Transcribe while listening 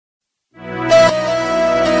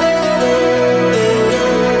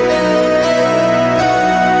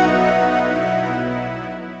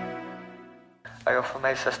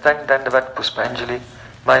Sastang Dandavat Puspanjali,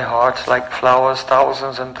 my heart like flowers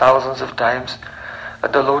thousands and thousands of times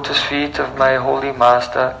at the lotus feet of my holy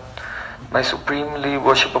master, my supremely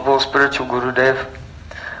worshipable spiritual Gurudev,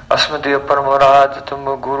 Asmadeva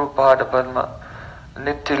Paramaradatam Guru Pada Padma,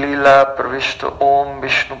 Nityalila Pravishta Om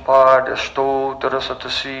Vishnu Pada Sto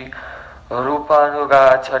Tarasatasi Rupa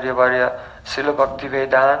Anugacharya Varya Srila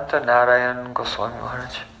Bhaktivedanta Narayan Goswami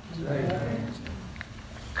Maharaj.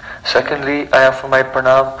 Secondly, I offer my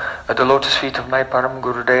pranam at the lotus feet of my Param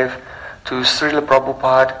Gurudev to Srila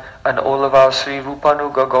Prabhupada and all of our Sri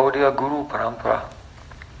Rupanuga Gaudiya Guru Parampara.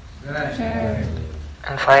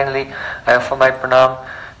 And finally, I offer my pranam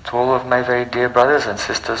to all of my very dear brothers and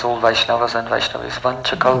sisters, all Vaishnavas and Vaishnavis.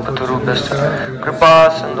 Vanchakalpatarubhyascha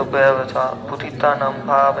kripa sindhubhyavata putitanam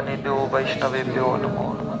pavanebhyo Vaishnavebhyo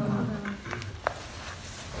namo namo.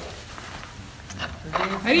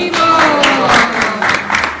 Haribo!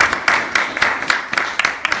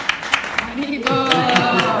 Haribo!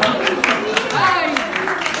 Hi!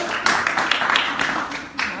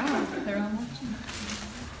 Wow, they're all watching.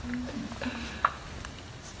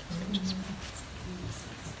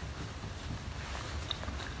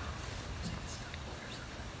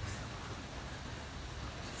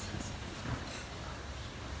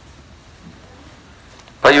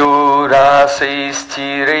 Payurasais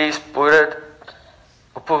chirais purat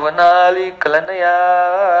Upavanali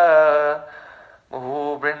kalanaya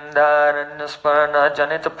Muhu brindaranya smarna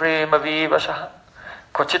janita prema vivashaha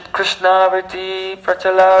Kochit krishna vriti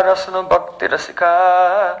prachala rasana bhakti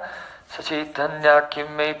rasika Sachitanya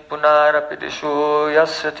kimme punarapidisho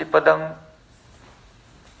yasyati padam.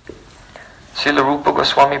 Srila Rupa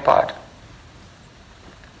Goswami Pad.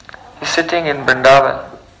 He's sitting in Vrindavan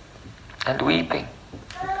and weeping.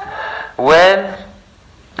 When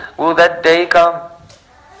will that day come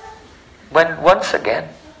when once again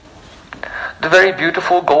the very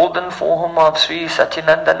beautiful golden form of Sri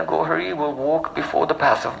Satyanandan Gohari will walk before the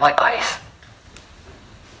path of my eyes?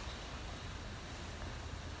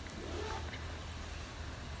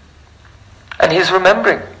 And he's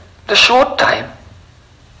remembering the short time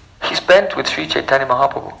he spent with Sri Chaitanya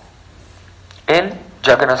Mahaprabhu in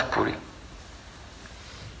Jagannath Puri.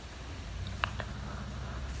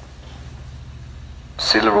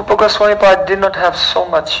 Srila Rupa Goswami Pad did not have so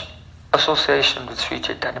much association with Sri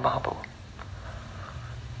Chaitanya Mahaprabhu.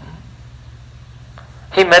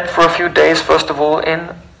 He met for a few days, first of all, when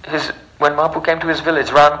Mahaprabhu came to his village,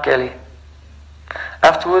 Ramkeli.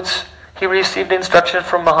 Afterwards, he received instruction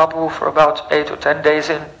from Mahaprabhu for about 8 or 10 days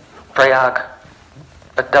in Prayag,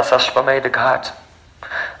 at Dasashvamedha Ghat.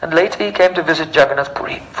 And later he came to visit Jagannath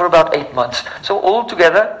Puri for about 8 months. So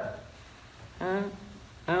altogether,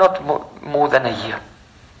 not more than a year.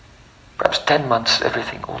 Perhaps 10 months,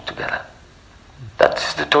 everything altogether. That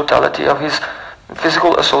is the totality of his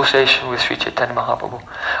physical association with Sri Chaitanya Mahaprabhu.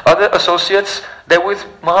 Other associates, they were with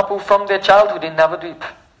Mahaprabhu from their childhood in Navadvip.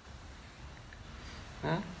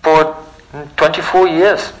 For 24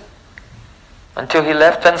 years. Until he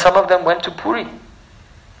left, and some of them went to Puri.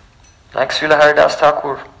 Like Srila Haridas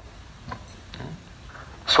Thakur,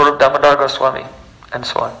 Swarup Damodar Goswami, and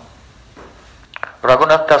so on.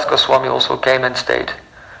 Raghunath Das Goswami also came and stayed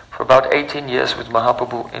for about 18 years with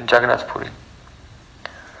Mahaprabhu in Jagannath Puri.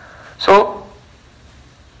 So,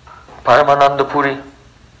 Paramananda Puri,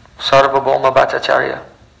 Sarvabhauma Bhattacharya,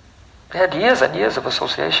 they had years and years of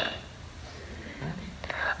association.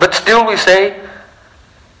 But still we say,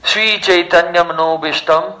 Sri Chaitanya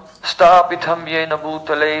Manobishtam Stapitham Yena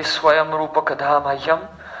Bhutale Swayam Rupa Kadhamahyam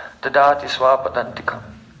Dadati Swapadantikam.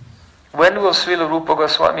 When will Srila Rupa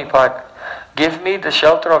Goswami Pad give me the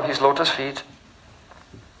shelter of his lotus feet?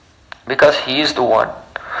 Because he is the one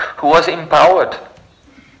who was empowered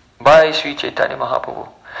by Sri Chaitanya Mahaprabhu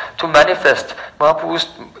to manifest Mahaprabhu's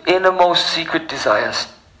innermost secret desires.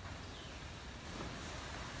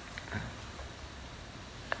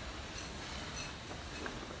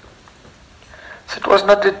 So it was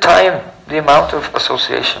not the time, the amount of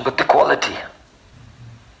association, but the quality.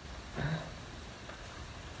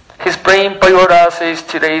 His Prem Payora says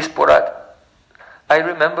Tirais Purat. I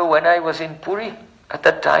remember when I was in Puri at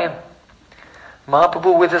that time,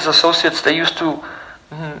 Mahaprabhu with his associates, they used to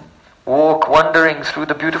walk wandering through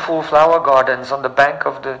the beautiful flower gardens on the bank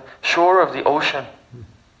of the shore of the ocean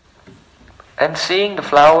and seeing the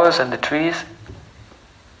flowers and the trees,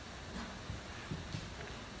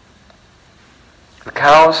 the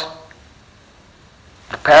cows,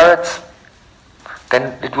 the parrots.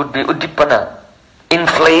 Then it would be Uddipana,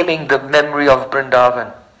 inflaming the memory of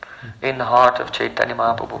Vrindavan in the heart of Chaitanya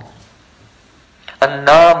Mahaprabhu. And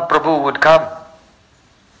Nam Prabhu would come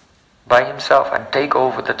by himself and take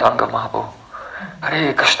over the tongue of Mahaprabhu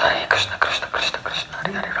Hare Krishna, Krishna Krishna,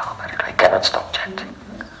 Hare Hare Ram, Hare Ram. I cannot stop chanting.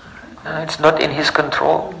 It's not in his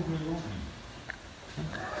control.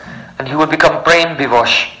 And he will become Prem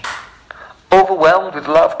Vivosh, overwhelmed with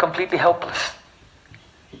love, completely helpless.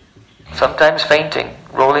 Sometimes fainting,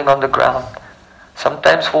 rolling on the ground,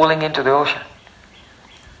 sometimes falling into the ocean.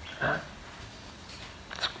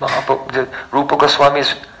 The Rupa Goswami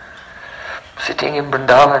is sitting in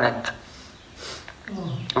Vrindavan and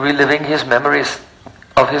reliving his memories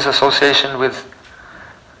of his association with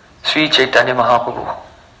Sri Chaitanya Mahaprabhu.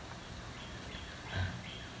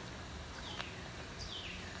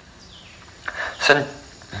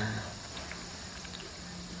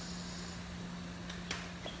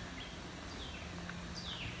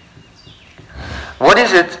 What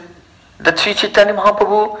is it that Sri Chaitanya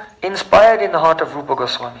Mahaprabhu inspired in the heart of Rupa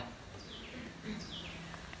Goswami?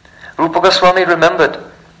 Rupa Goswami remembered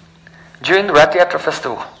during the Rath Yatra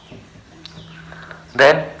festival,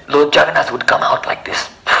 then Lord Jagannath would come out like this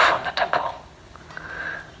from the temple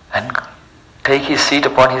and take his seat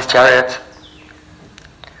upon his chariot,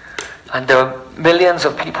 and there were millions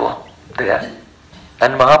of people there,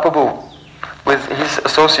 and Mahaprabhu with his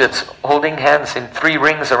associates holding hands in 3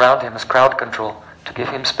 rings around him as crowd control to give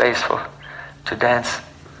him space to dance.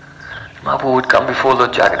 Mahaprabhu would come before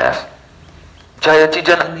Lord Jagannath. Jayati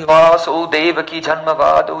jananivaso devaki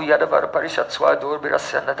janmavado yadavar parishatsva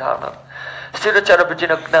durbirasya nadhanam sthirachara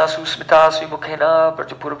brajinagna susmita svimukhena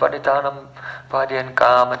brajapurvanitanam vadyan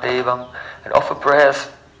kama devam, and offer prayers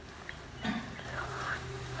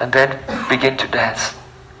and then begin to dance.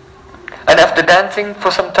 And after dancing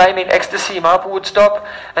for some time in ecstasy, Mahaprabhu would stop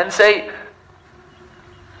and say,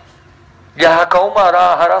 Yaha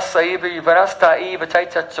kaumara harasaivi varastai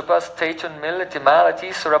vachaichachapas techun milati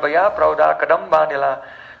malati surabaya prauda kadambanila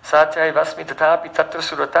satyai vasmi tatapi tatra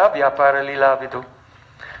surata vyapara lila vidu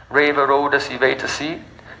reva rodasi vetasi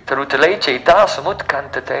tarutale chaita samut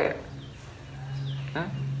kantate.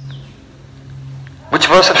 Which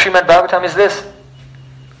verse of Srimad Bhagavatam is this?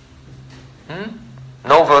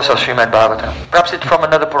 No verse of Srimad Bhagavatam. Perhaps it's from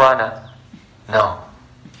another Purana. No.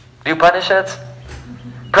 The Upanishads?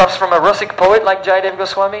 Perhaps from a Rasic poet like Jayadev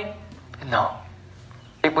Goswami? No.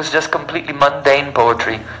 It was just completely mundane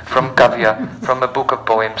poetry from Kavya, from a book of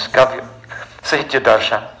poems, Kavya, Sahitya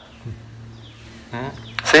Darshan,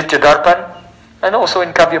 Sahitya Darpan, and also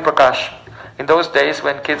in Kavya Prakash. In those days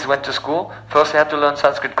when kids went to school, first they had to learn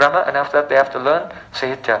Sanskrit grammar, and after that they have to learn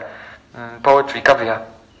Sahitya, poetry, Kavya.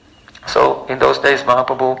 So in those days,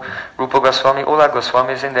 Mahaprabhu, Rupa Goswami, all our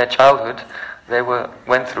Goswamis in their childhood, they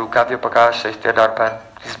went through Kavya Prakash, Sahitya Darpan,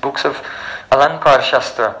 these books of Alankar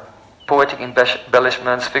Shastra, poetic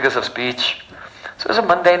embellishments, figures of speech. So it's a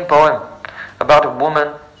mundane poem about a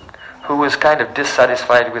woman who was kind of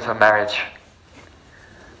dissatisfied with her marriage.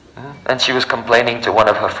 And she was complaining to one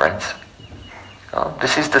of her friends.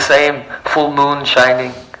 This is the same full moon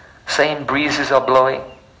shining, same breezes are blowing.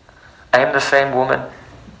 I am the same woman,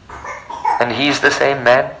 and he's the same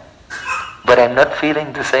man, but I'm not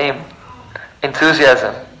feeling the same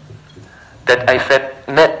enthusiasm that I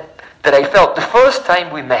felt the first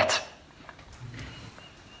time we met.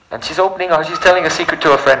 And she's telling a secret to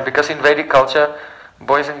her friend, because in Vedic culture,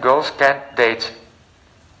 boys and girls can't date.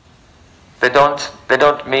 They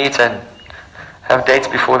don't meet and have dates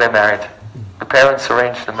before they're married. The parents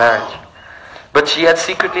arrange the marriage. But she had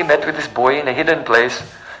secretly met with this boy in a hidden place,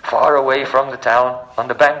 far away from the town, on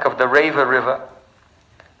the bank of the Reva river,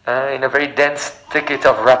 in a very dense thicket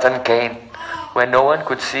of rattan cane, where no one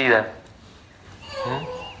could see them.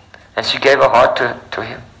 And she gave her heart to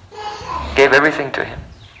him, gave everything to him.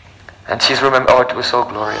 And she's remembered, it was so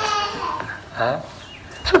glorious.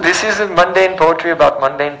 So this is a mundane poetry about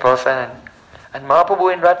mundane person. And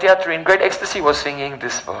Mahaprabhu in Rath Yatra, in great ecstasy, was singing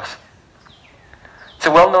this verse. It's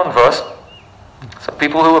a well-known verse. So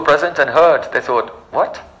people who were present and heard, they thought,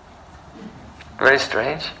 what? Very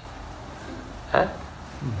strange.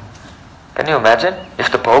 Can you imagine if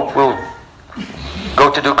the Pope will go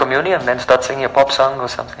to do communion and then start singing a pop song or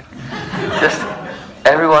something? Just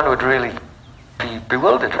everyone would really be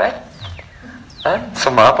bewildered, right? So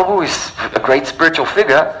Mahaprabhu is a great spiritual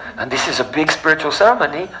figure, and this is a big spiritual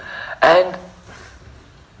ceremony, and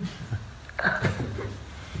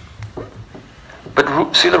but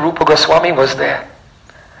Srila Rupa Goswami was there,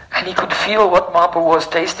 and he could feel what Mahaprabhu was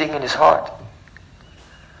tasting in his heart.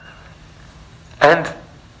 And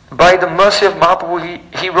by the mercy of Mahaprabhu,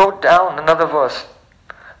 he wrote down another verse.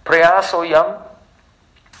 Prayasoyam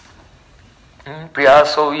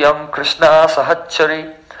Krishna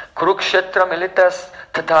Sahachari Kurukshetra Militas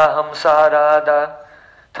Tataham Sarada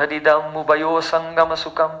Tadidam Mubayo Sangama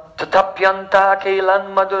Sukam Tatap Apyanta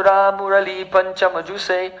kelan madura murali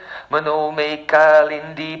panchamajuse mano me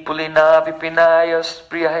kalindi pulina vipinayas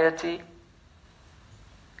priyayati.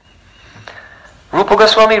 Rupa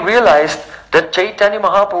Goswami realized that Chaitanya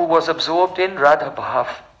Mahaprabhu was absorbed in Radha Bhav,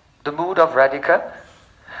 the mood of Radhika,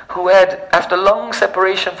 who had, after long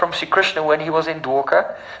separation from Sri Krishna when he was in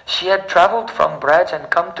Dwarka, she had travelled from Braj and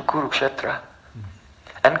come to Kurukshetra.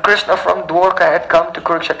 And Krishna from Dwarka had come to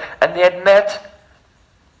Kurukshetra, and they had met,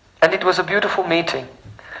 and it was a beautiful meeting.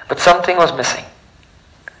 But something was missing.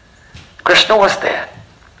 Krishna was there.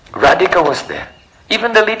 Radhika was there.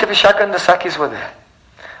 Even the Lita Vishaka and the Sakhis were there.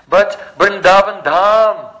 But Vrindavan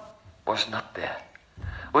Dham was not there.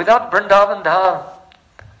 Without Vrindavan Dham,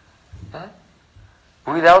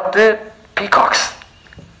 without the peacocks,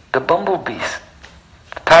 the bumblebees,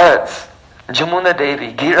 the parrots, Jamuna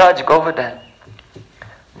Devi, Giraj Govardhan,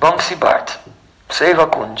 Bamsi Bhatt,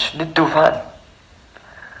 Seva Kunj, Nidduvan,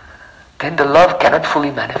 then the love cannot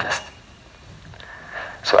fully manifest.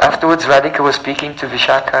 So afterwards Radhika was speaking to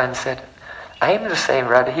Vishaka and said, I am the same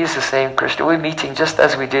Radha, he is the same Krishna. We're meeting just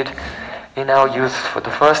as we did in our youth for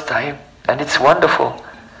the first time, and it's wonderful.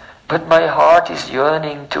 But my heart is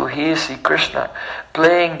yearning to hear Sri Krishna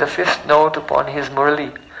playing the fifth note upon his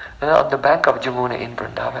murli on the bank of Jamuna in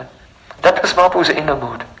Vrindavan. That was Mahaprabhu's inner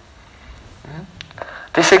mood.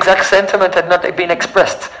 This exact sentiment had not been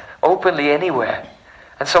expressed openly anywhere.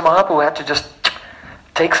 And so Mahaprabhu had to just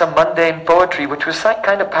take some mundane poetry which was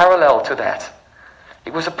kind of parallel to that.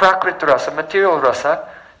 It was a prakrit rasa, material rasa,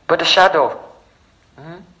 but a shadow.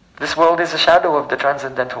 This world is a shadow of the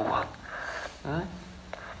transcendental world.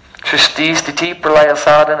 Shrishti stiti pralaya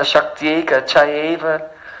sadhana shaktieka chayeva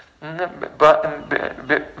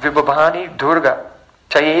vibhabhani durga.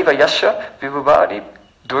 Chayeva yasha vibhabhani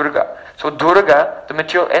durga. So Durga, the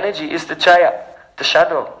material energy, is the chaya, the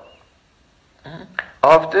shadow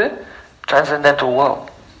of the transcendental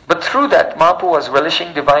world. But through that, Mahaprabhu was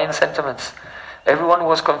relishing divine sentiments. Everyone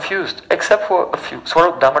was confused, except for a few.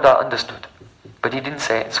 Swarup Damodar understood, but he didn't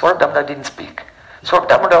say it. Swarup Damodar didn't speak. Swarup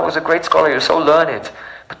Damodar was a great scholar, he was so learned,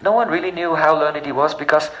 but no one really knew how learned he was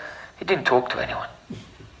because he didn't talk to anyone,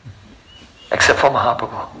 except for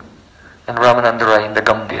Mahaprabhu and Ramananda Rai in the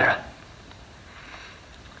Gambhira.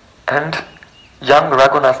 And young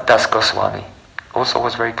Raghunath Das Goswami also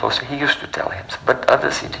was very close to him. He used to tell him, but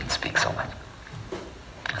others he didn't speak so much.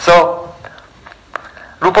 So,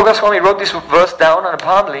 Rupa Goswami wrote this verse down on a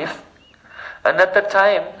palm leaf, and at that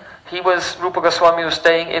time, Rupa Goswami was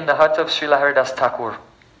staying in the hut of Srila Haridas Thakur.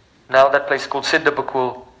 Now that place is called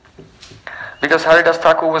Siddhabakul. Because Haridas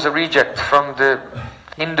Thakur was a reject from the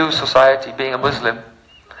Hindu society, being a Muslim.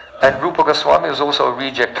 And Rupa Goswami was also a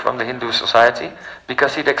reject from the Hindu society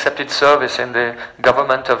because he'd accepted service in the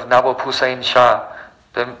government of Nawab Hussain Shah,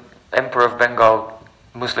 the emperor of Bengal,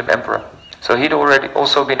 Muslim emperor. So he'd already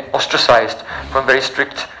also been ostracized from very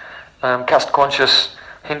strict caste-conscious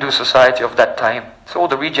Hindu society of that time. So all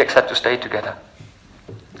the rejects had to stay together.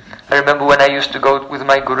 I remember when I used to go with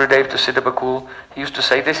my Gurudev to Siddhabakul, he used to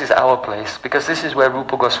say, this is our place, because this is where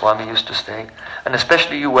Rupa Goswami used to stay. And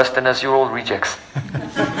especially you Westerners, you're all rejects.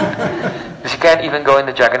 Because you can't even go in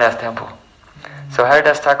the Jagannath temple. So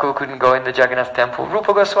Haridas Thakur couldn't go in the Jagannath temple.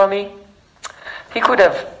 Rupa Goswami, he could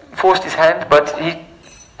have forced his hand, but he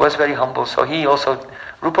was very humble. So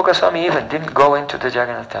Rupa Goswami even didn't go into the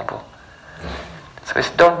Jagannath temple. So he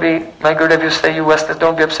said, my Gurudev, you say you Westerners,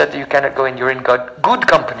 don't be upset that you cannot go in, you're in good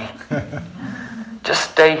company.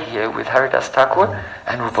 Just stay here with Haridas Thakur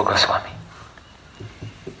and Rupa Goswami.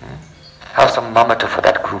 Have some mamata for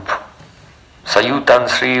that group. Sayutan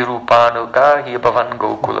Sri Rupanuga Hi Bhavan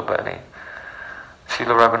Gokulapane.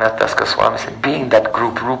 Srila Raghunath Das Goswami said, being that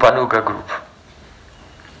group, Rupanuga group.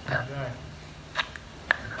 Yeah.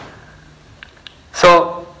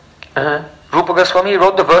 So, Rupa Goswami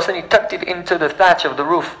wrote the verse and he tucked it into the thatch of the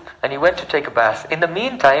roof and he went to take a bath. In the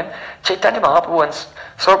meantime, Chaitanya Mahaprabhu and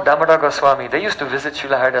Swarup Damodar Goswami, they used to visit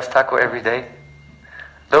Srila Haridas Thakur every day.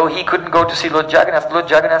 Though he couldn't go to see Lord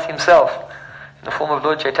Jagannath himself, in the form of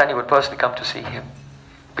Lord Chaitanya, would personally come to see him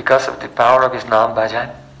because of the power of his Naam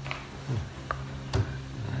Bhajan.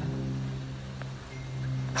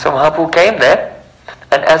 So Mahaprabhu came there,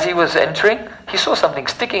 and as he was entering, he saw something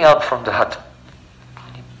sticking out from the hut.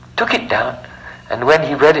 He took it down, and when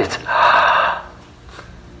he read it,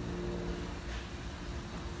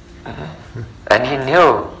 and he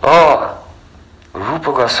knew, oh,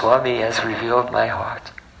 Rupa Goswami has revealed my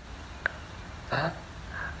heart.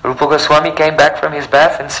 Rupa Goswami came back from his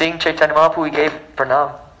bath and seeing Chaitanya Mahaprabhu, he gave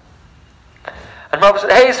pranam. And Mahaprabhu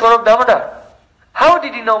said, hey Swarup Damodar, how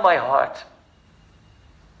did he know my heart?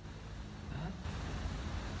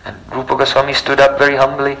 And Rupa Goswami stood up very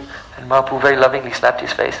humbly, And Mahaprabhu very lovingly slapped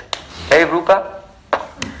his face. Hey Rupa,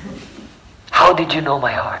 how did you know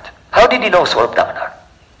my heart? How did you know Swarup Damodar?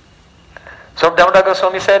 Swarup Damodar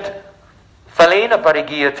Goswami said, Phalena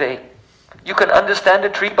parigiyate. You can understand a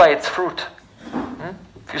tree by its fruit.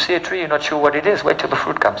 If you see a tree, you're not sure what it is, wait till the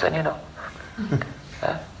fruit comes, then you know.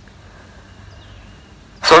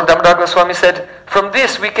 So Damodar Goswami said, from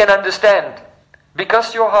this we can understand,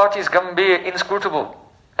 because your heart is gambhir, inscrutable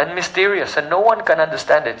and mysterious, and no one can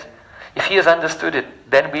understand it. If he has understood it,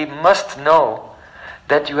 then we must know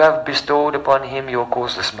that you have bestowed upon him your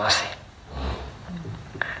causeless mercy.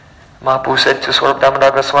 Mahaprabhu said to Swarup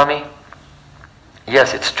Damodar Goswami,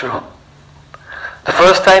 yes, it's true. The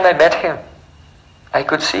first time I met him, I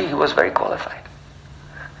could see he was very qualified.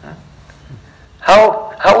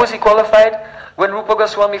 How was he qualified? When Rupa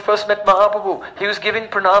Goswami first met Mahaprabhu, he was giving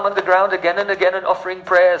pranam on the ground again and again and offering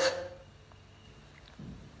prayers.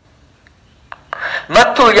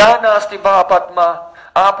 Mattulyana asti bhapatma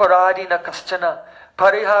aparadina kaschana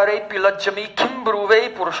parihare pilajjami kim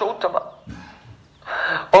bruve purushottama.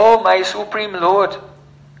 Oh my Supreme Lord,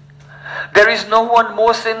 there is no one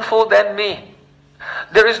more sinful than me.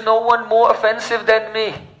 There is no one more offensive than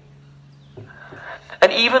me.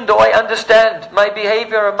 And even though I understand my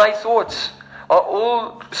behavior and my thoughts are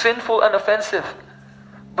all sinful and offensive,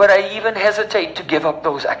 but I even hesitate to give up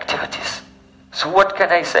those activities. So what can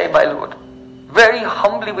I say, my Lord? Very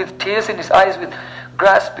humbly, with tears in his eyes, with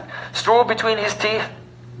straw between his teeth.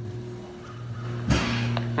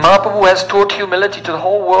 Mahaprabhu has taught humility to the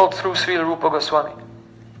whole world through Srila Rupa Goswami.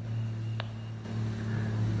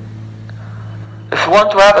 If you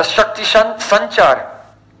want to have a Shakti Sanchar,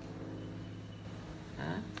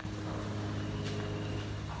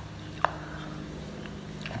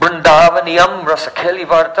 Vrindavaniyam Rasakheli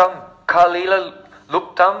Vartam Kalila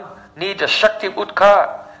Luptam Nija Shakti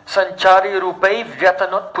Utkar Sanchari Rupai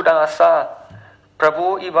Vyatanot Pudasa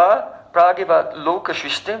Prabhu Iva Pradiva Loka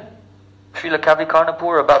Shishtim. Srila Kavi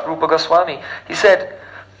Karnapur about Rupa Goswami. He said,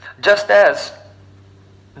 just as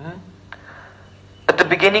at the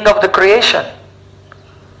beginning of the creation,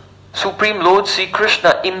 Supreme Lord Sri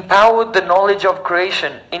Krishna empowered the knowledge of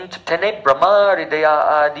creation into Tene Brahma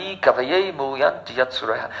Hridaya Adi Kavaye Mulyanti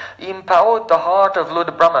Yatsuraya. He empowered the heart of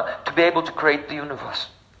Lord Brahma to be able to create the universe.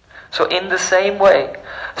 So in the same way,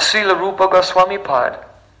 Srila Rupa Goswami Pad,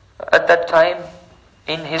 at that time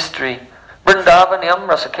in history, Vrindavanam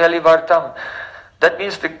Rasakheli Vartam, that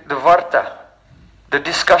means the Varta, the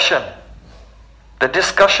discussion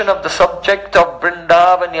of the subject of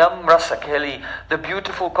Vrindavanyam Rasakheli, the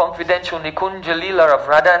beautiful confidential Nikunja Leela of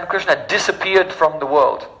Radha and Krishna, disappeared from the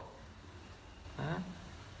world.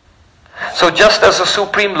 So just as the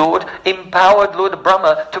Supreme Lord empowered Lord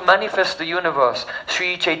Brahma to manifest the universe,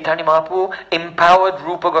 Sri Chaitanya Mahaprabhu empowered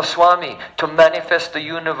Rupa Goswami to manifest the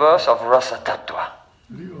universe of Rasa Tattva.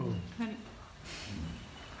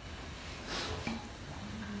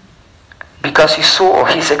 Because he saw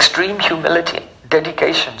his extreme humility,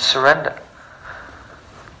 dedication, surrender,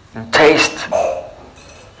 and taste.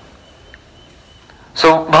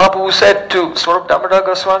 So Mahaprabhu said to Swarup Damodar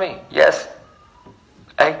Goswami, yes,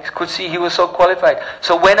 I could see he was so qualified.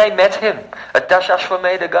 So when I met him at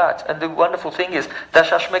Dashashwamedha Ghat, and the wonderful thing is,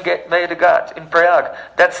 Dashashwamedha Ghat in Prayag,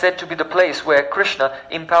 that's said to be the place where Krishna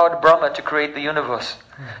empowered Brahma to create the universe.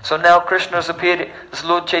 So now Krishna has appeared as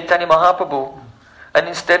Lord Chaitanya Mahaprabhu, and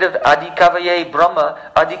instead of Adi Kavaye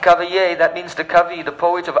Brahma, Adi Kavaye, that means the Kavi, the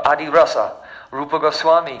poet of Adi Rasa, Rupa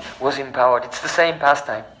Goswami was empowered. It's the same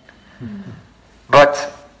pastime.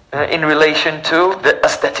 But in relation to the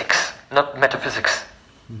aesthetics, not metaphysics.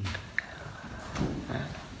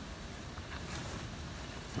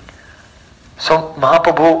 So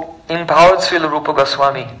Mahaprabhu empowered Srila Rupa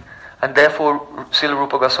Goswami, and therefore Srila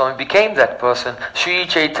Rupa Goswami became that person. Sri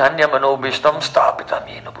Chaitanya Manobhishtam Stapitam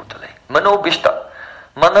Yena Bhutale. Manobhishta.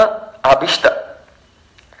 Mana Abhishta.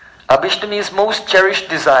 Abhishta means most cherished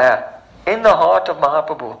desire in the heart of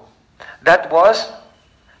Mahaprabhu. That was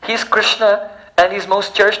his Krishna, and his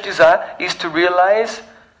most cherished desire is to realize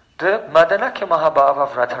the Madanakya Mahabhava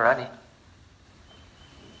of Radharani.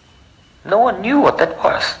 No one knew what that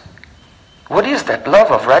was. What is that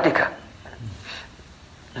love of Radhika?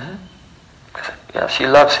 Yeah, she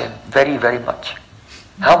loves him very, very much.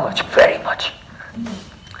 How much? Very much.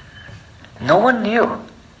 No one knew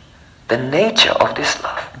the nature of this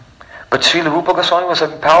love. But Srila Rupa Goswami was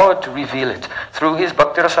empowered to reveal it through his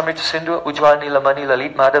Bhakti Rasamrita Sindhu, Ujjwal Nilamani,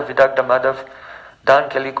 Lalit Madhav, Vidagdha Madhav, Dan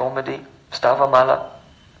Kelly Komedi, Stava Mala.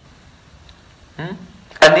 And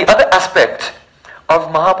the other aspect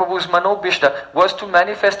of Mahaprabhu's Manobhishta was to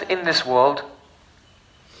manifest in this world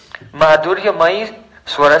Madhurya Mai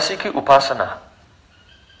Swarasiki Upasana.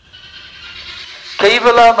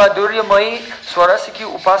 Kevala Madhuryamai Swarasiki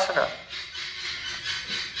Upasana.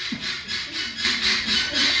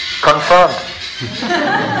 Confirmed.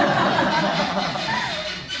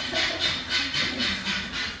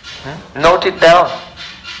 Note it down.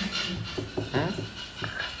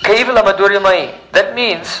 Kevala Madhuryamai. That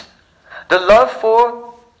means the love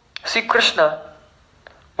for Sri Krishna,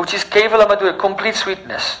 which is Kevala Madhurya, complete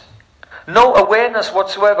sweetness. No awareness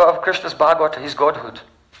whatsoever of Krishna's Bhagavata, his godhood.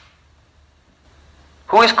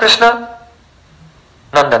 Who is Krishna?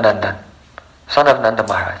 Nandanandan, son of Nanda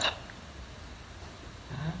Maharaj.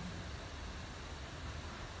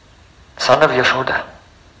 Son of Yashoda.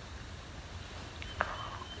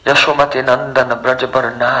 Yashomati Nandana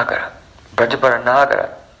Brajabara Nagara. Brajabara Nagara.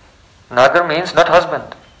 Nagar means not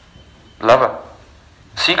husband, lover.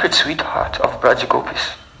 Secret sweetheart of Braja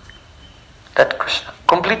Gopis. That Krishna.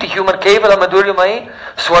 Completely human. Kevala Madhuryamai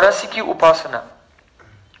Swarasiki Upasana.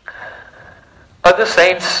 Other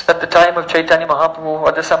saints at the time of Chaitanya Mahaprabhu,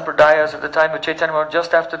 other sampradayas at the time of Chaitanya Mahaprabhu,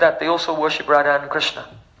 just after that, they also worship Radha and Krishna.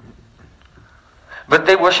 But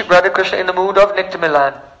they worship Radha Krishna in the mood of Nitya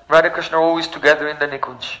Milan. Radha Krishna are always together in the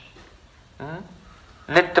Nikunj.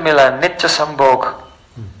 Nitya Milan, Nitya Sambhog.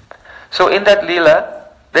 So in that Leela,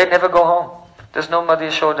 they never go home. There's no Madhya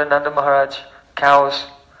Yashoda, Nanda Maharaj, cows,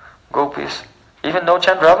 gopis, even no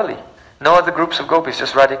Chandravali. No other groups of gopis,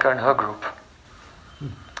 just Radhika and her group.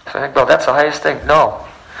 So I think, well, that's the highest thing. No.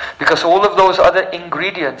 Because all of those other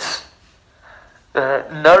ingredients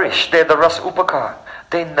nourished, they're the Ras Upakar.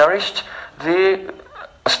 They nourished the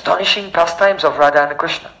astonishing pastimes of Radha and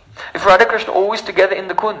Krishna. If Radha and Krishna are always together in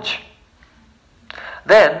the Kunj,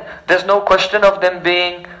 then there's no question of them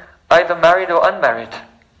being either married or unmarried,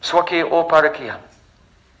 Swakya or Parakya.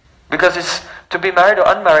 Because it's, to be married or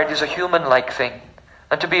unmarried is a human-like thing.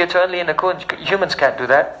 And to be eternally in a Kunj, humans can't do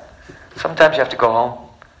that. Sometimes you have to go home.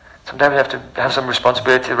 Sometimes you have to have some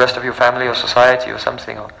responsibility to the rest of your family or society or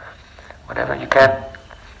something or whatever. You can't.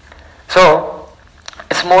 So,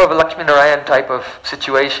 it's more of a Lakshmi Narayan type of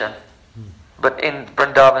situation, but in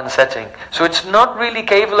Vrindavan setting. So it's not really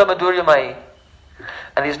Kevala Madhuryamai,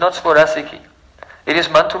 and it's not Swarasiki. It is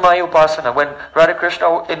Mantramaya Upasana. When Radha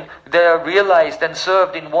Krishna, they are realized and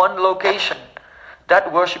served in one location,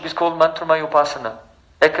 that worship is called Mantramaya Upasana.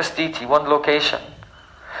 Ekastiti, one location.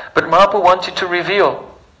 But Mahaprabhu wanted to reveal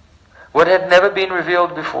what had never been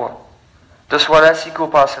revealed before. The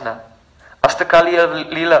Swarasika Upasana.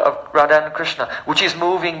 Astakaliya Leela of Radha and Krishna, which is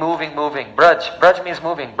moving, moving, moving. Braj. Braj means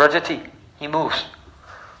moving. Brajati. He moves.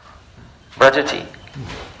 Brajati.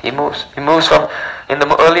 He moves. He moves from, in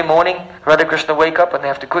the early morning, Radha Krishna wake up and they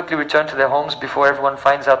have to quickly return to their homes before everyone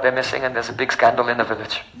finds out they're missing and there's a big scandal in the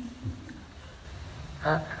village.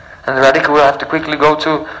 And Radhika will have to quickly go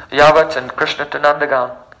to Yavat and Krishna to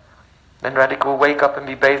Nandagan. Then Radhika will wake up and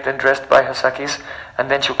be bathed and dressed by her Sakhis, and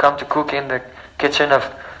then she'll come to cook in the kitchen of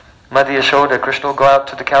Madhya Yashoda. Krishna will go out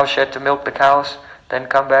to the cow shed to milk the cows, then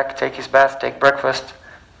come back, take his bath, take breakfast.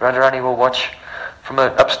 Radharani will watch from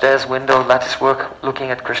an upstairs window, lattice work,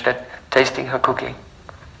 looking at Krishna, tasting her cooking.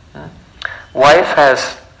 Wife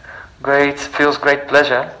feels great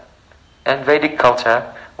pleasure, and Vedic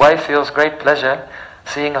culture, wife feels great pleasure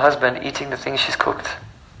seeing a husband eating the things she's cooked.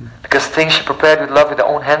 Because things she prepared with love with her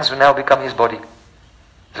own hands will now become his body.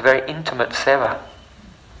 It's a very intimate seva.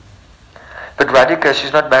 But Radhika,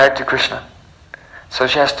 she's not married to Krishna. So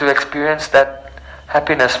she has to experience that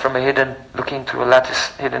happiness from looking through a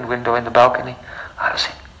lattice hidden window in the balcony. How's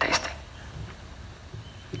it tasting?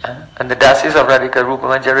 And the dasis of Radhika, Rupa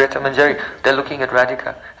Manjari, Rata Manjari, they're looking at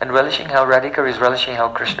Radhika and relishing how Radhika is relishing how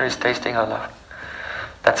Krishna is tasting her love.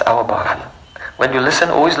 That's our bhava. When you listen,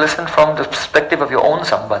 always listen from the perspective of your own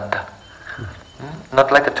sambandha.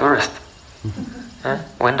 Not like a tourist.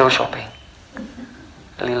 Window shopping.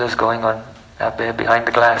 Leela's going on out there behind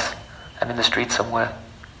the glass. I'm in the street somewhere,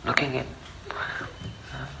 looking in.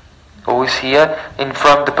 Always here,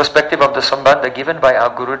 from the perspective of the sambandha given by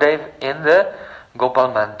our Gurudev in the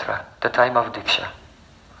Gopal mantra, the time of Diksha.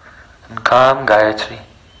 And Kam Gayatri.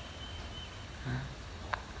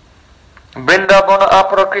 Brindabona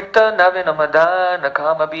aprakrita navina madana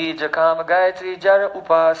kama bija kama Gayatri jara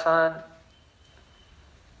upasan.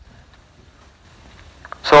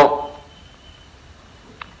 So,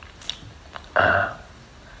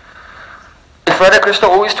 if Radha Krishna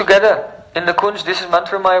are always together in the Kunj, this is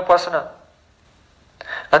Mantramaya Upasana.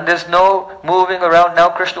 And there's no moving around. Now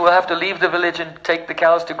Krishna will have to leave the village and take the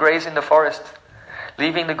cows to graze in the forest,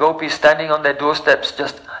 leaving the gopis standing on their doorsteps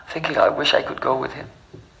just thinking, I wish I could go with him.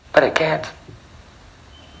 But I can't.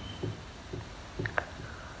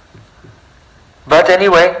 But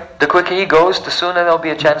anyway, the quicker he goes, the sooner there'll be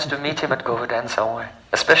a chance to meet him at Govardhan somewhere,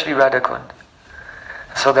 especially Radha Kund.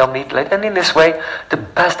 So they'll meet later. And in this way, the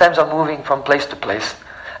pastimes are moving from place to place.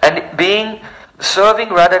 And serving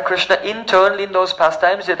Radha Krishna internally in those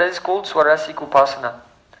pastimes, that is called Swarasik Upasana.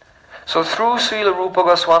 So through Srila Rupa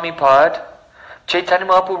Goswami Pad, Chaitanya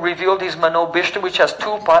Mahaprabhu revealed his Manobhishta, which has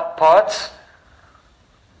two parts.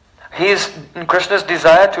 Krishna's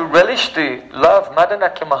desire to relish the love,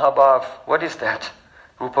 Madanakya Mahabhav. What is that?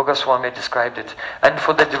 Rupa Goswami described it. And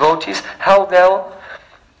for the devotees, how they'll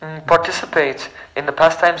participate in the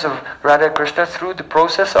pastimes of Radha Krishna through the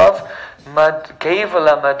process of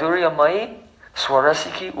Kevala Madhurya Mai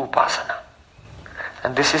Swarasiki Upasana.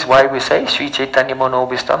 And this is why we say Sri Chaitanya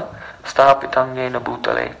Manobhistam Stapitam Yena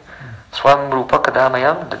Bhutale Swam Rupa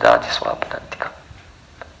Kadamayam Dadati Swapadantika.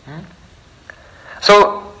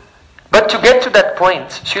 So, but to get to that point,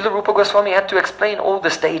 Srila Rupa Goswami had to explain all the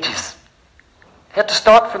stages. He had to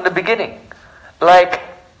start from the beginning. Like,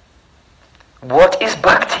 what is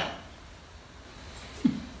bhakti?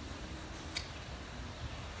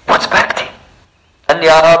 What's bhakti?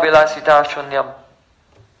 Anyaha vilasita shunyam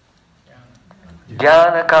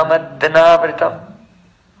jnana kamadhanavritam.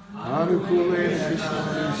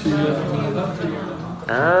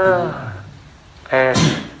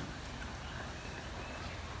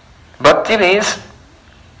 Bhakti means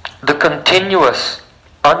the continuous,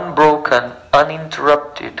 unbroken,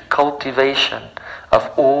 uninterrupted cultivation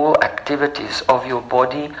of all activities of your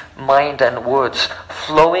body, mind and words,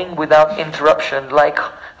 flowing without interruption like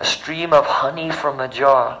a stream of honey from a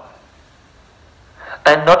jar.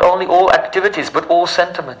 And not only all activities, but all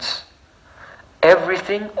sentiments.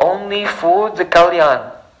 Everything only for the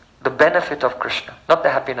kalyan, the benefit of Krishna, not the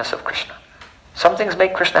happiness of Krishna. Some things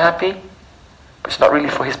make Krishna happy, but it's not really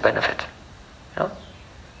for his benefit. You know?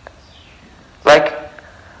 Like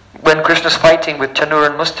when Krishna's fighting with Chanur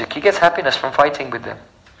and Mustik, he gets happiness from fighting with them.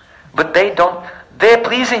 But they're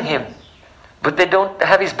pleasing him, but they don't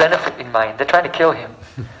have his benefit in mind. They're trying to kill him.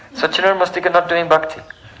 So Chanur and Mustik are not doing bhakti.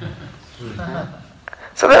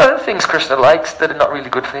 So there are other things Krishna likes that are not really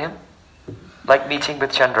good for him. Like meeting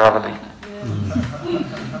with Chandravali.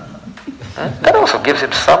 That also gives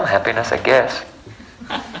him some happiness, I guess.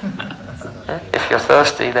 If you're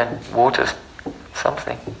thirsty, then water's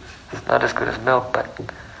something. It's not as good as milk, but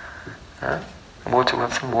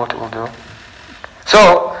some water will do.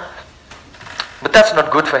 So, but that's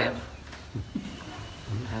not good for him.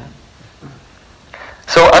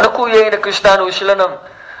 So, Anukuyena Krishnanu Shilanam,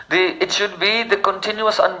 it should be the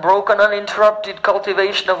continuous, unbroken, uninterrupted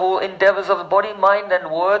cultivation of all endeavors of the body, mind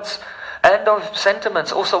and words, and of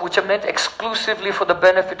sentiments also, which are meant exclusively for the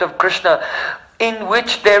benefit of Krishna, in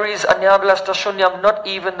which there is anyabhilasta shunyam, not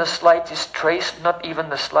even the slightest trace, not even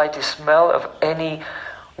the slightest smell of any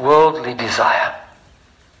worldly desire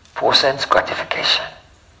for sense gratification.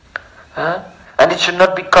 And it should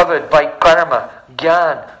not be covered by karma,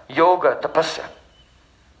 jnana, yoga, tapasya.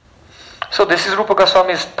 So this is Rupa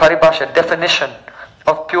Goswami's paribhasha, definition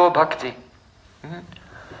of pure bhakti.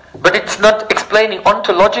 But it's not explaining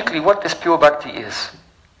ontologically what this pure bhakti is.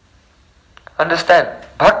 Understand,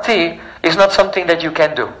 bhakti is not something that you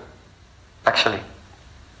can do, actually,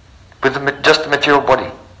 with just the material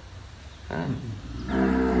body.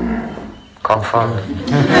 Confirmed.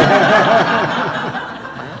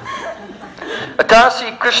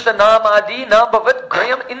 Atasi Krishna namadi na bhavat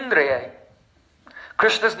grayam indriyai.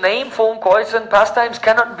 Krishna's name, form, causes and pastimes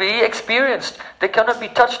cannot be experienced. They cannot be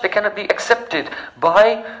touched. They cannot be accepted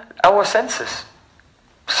by our senses.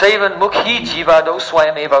 Sevan mukhi jivado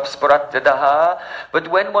swayameva sparatyadaha. But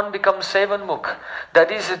when one becomes sevan mukh, that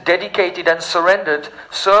is dedicated and surrendered,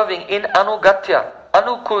 serving in anugatya,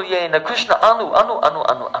 anukulyena, Krishna anu.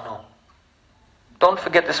 Don't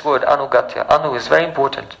forget this word, anugatya. Anu is very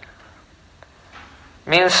important.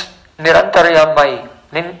 Means nirantaryamai.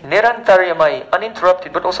 Nirantaryamai,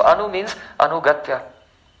 uninterrupted, but also anu means anugatya.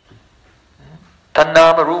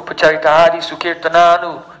 Tannama rupa charitadi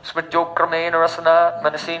sukirtananu smritjokramena rasana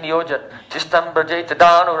manasi niyojat chistam brajeta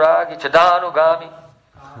danu ragi chadanu gami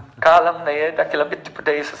kalam nayeta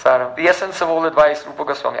kilabittipadesa saram. The essence of all advice, Rupa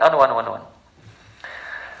Goswami, anu.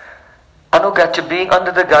 Anugatya, being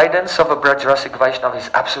under the guidance of a Brajrasic Vaishnava, is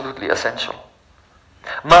absolutely essential.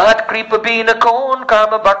 Mahat kripa bina kon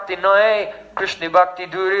karma bhakti noy Krishna bhakti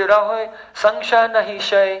duri rahoy sangsha nahi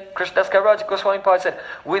shay. Krishnadas Kaviraj Goswami Pad said,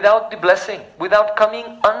 without the blessing, without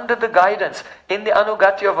coming under the guidance in the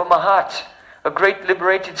anugatya of a mahat, a great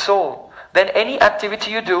liberated soul, then any activity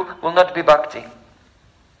you do will not be bhakti.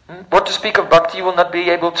 What to speak of bhakti, you will not be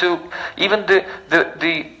able to, even the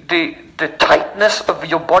tightness of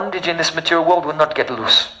your bondage in this material world will not get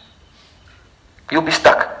loose. You'll be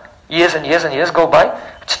stuck. Years and years and years go by,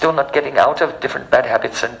 but still not getting out of different bad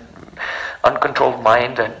habits and uncontrolled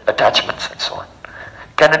mind and attachments and so on.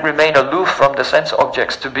 Cannot remain aloof from the sense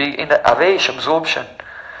objects to be in the avesh, absorption,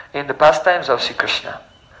 in the pastimes of Sri Krishna.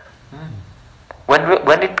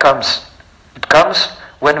 When it comes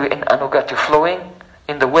when we're in anugati, flowing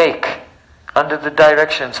in the wake, under the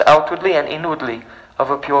directions, outwardly and inwardly, of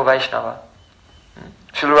a pure Vaishnava.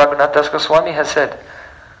 Srila Raghunath Das Goswami has said,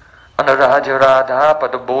 Anaraja Radha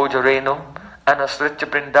Padaboja Renum Anasritya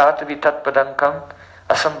Brindatavi Tatpadankam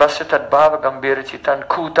Asambasya Tadbhava Gambhira Chitan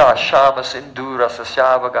Kuta Shama Sindura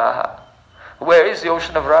Sasyavagaha. Where is the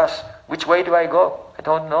ocean of Ras? Which way do I go? I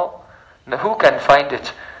don't know. Now, who can find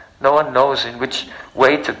it? No one knows in which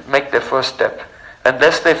way to make their first step,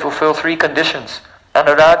 unless they fulfill three conditions.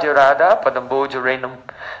 Anaraja Radha Padamboja Renum.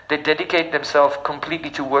 They dedicate themselves completely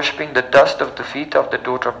to worshipping the dust of the feet of the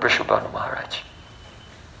daughter of Vrishabhanu Maharaj.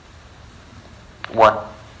 1.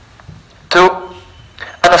 2.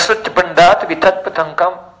 Anasritya Brindata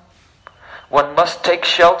Vitatpatankam. One must take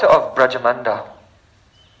shelter of Brajamanda.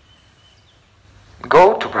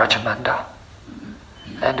 Go to Brajamanda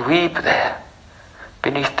and weep there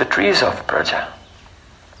beneath the trees of Braja.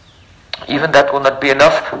 Even that will not be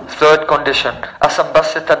enough. Third condition,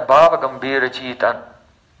 asambasya tadbhava gambhira jitan.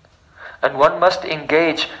 And one must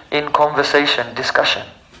engage in conversation, discussion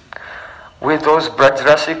with those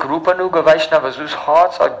Brajrasik Rupanuga Vaishnavas whose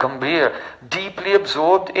hearts are gambhir, deeply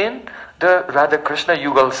absorbed in the Radha Krishna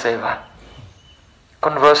Yugal Seva.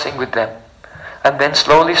 Conversing with them. And then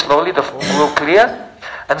slowly the form will clear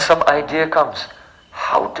and some idea comes.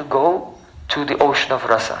 How to go to the ocean of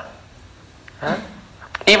rasa.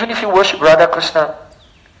 Even if you worship Radha Krishna,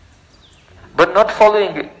 but not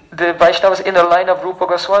following the Vaishnavas in the line of Rupa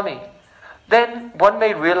Goswami, then one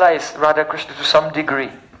may realize Radha Krishna to some degree.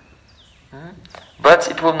 But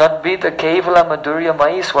it will not be the Kevala Madhurya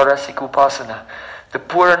Mai Swarasik Upasana, the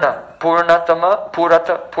Purnatarat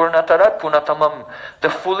Punatamam, the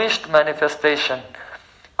fullest manifestation.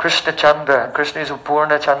 Krishna Chandra, Krishna is a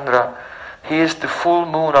Purna Chandra. He is the full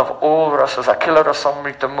moon of all rasas. Akila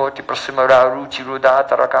Rasamrita Murti Prasimara Ruchi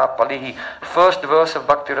Rudata Raka Palihi. First verse of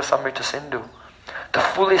Bhakti Rasamrita Sindhu. The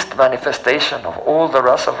fullest manifestation of all the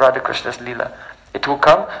rasa of Radha Krishna's Leela. It will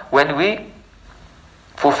come when we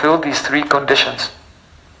fulfill these three conditions.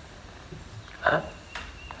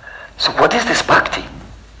 So what is this bhakti?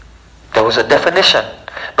 There was a definition.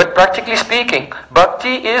 But practically speaking,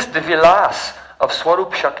 bhakti is the vilas of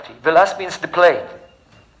Swarup Shakti. Vilas means the play.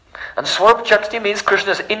 And Swarup Shakti means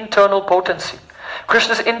Krishna's internal potency.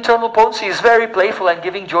 Krishna's internal potency is very playful and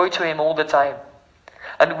giving joy to him all the time.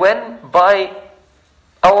 And when by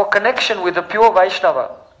our connection with the pure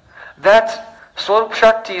Vaishnava, that Swarup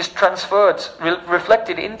Shakti is transferred,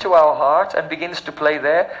 reflected into our heart and begins to play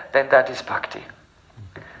there, then that is bhakti.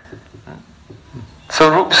 So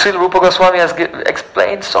Srila Rupa Goswami has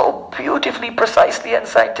explained so beautifully, precisely and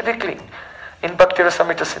scientifically in Bhakti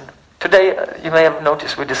Rasamrita Sindhu. Today, you may have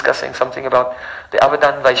noticed we're discussing something about the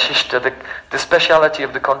Avadan Vaishishta, the speciality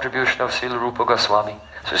of the contribution of Srila Rupa Goswami.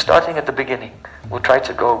 So starting at the beginning, we'll try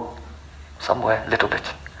to go somewhere a little bit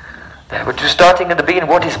there. But starting at the beginning,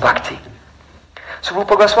 what is bhakti? So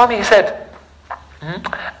Rupa Goswami, he said,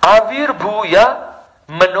 Avir bhuya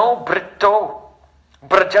mano britto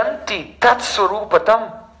brajanti tat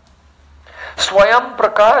swarupatam swayam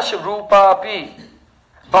prakash rupapi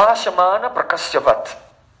bhashamana prakasyavat.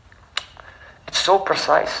 It's so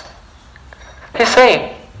precise. He's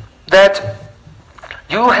saying that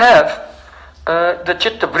you have the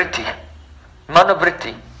chitta vritti, mano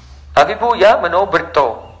vritti. Avibhuya mano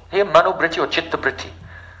britto. Here mano vritti or chitta vritti.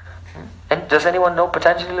 And does anyone know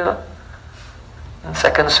Patanjali Lila?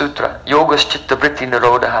 Second sutra, Yogas Chitta Vritti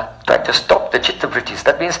Nirodha. Trying to stop the Chitta Vrittis.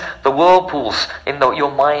 That means the whirlpools in your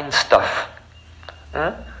mind stuff.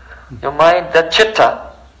 Your mind, that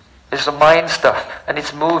Chitta is the mind stuff, and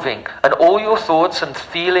it's moving. And all your thoughts and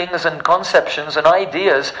feelings and conceptions and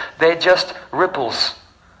ideas, they're just ripples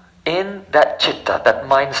in that Chitta, that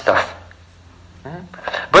mind stuff.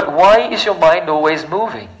 But why is your mind always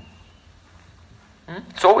moving?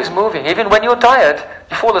 It's always moving. Even when you're tired,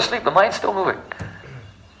 you fall asleep, the mind's still moving.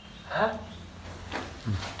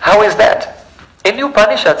 How is that? In the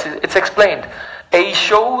Upanishads, it's explained.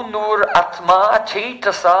 Eisho nur atma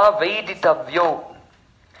chaitasa veditavyo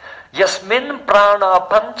yasmin prana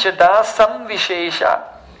panchada samvishesha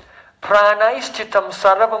pranaishchitam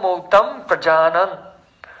sarvamotam prajanan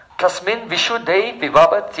tasmin vishuddhe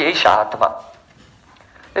vivavatyesha atma.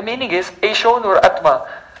 The meaning is, Eisho nur atma.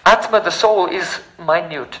 Atma, the soul, is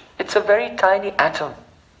minute. It's a very tiny atom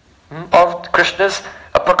of Krishna's,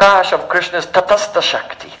 a prakash of Krishna's tatastha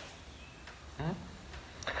Shakti.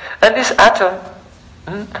 And this atom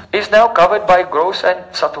is now covered by gross and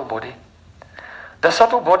subtle body. The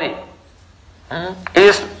subtle body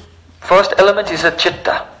is, first element is a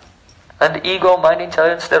chitta. And ego, mind,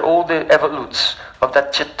 intelligence, they're all the evolutes of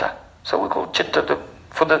that chitta. So we call chitta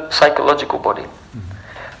for the psychological body.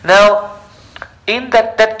 Now, in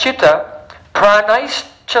that chitta,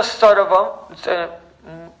 pranaischa saravam,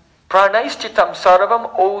 pranaischitam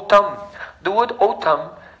saravam otam. The word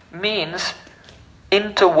otam means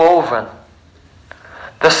interwoven.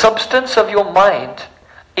 The substance of your mind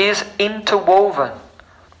is interwoven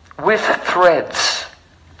with threads.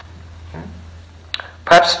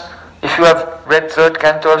 Perhaps if you have read third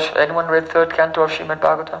canto, anyone read third canto of Srimad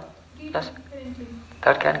Bhagavatam? Yes?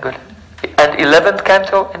 Third canto, good. And 11th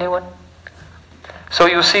canto, anyone? So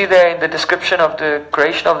you see there in the description of the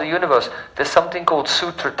creation of the universe, there's something called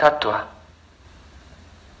Sutra Tattva.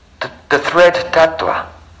 The thread Tattva.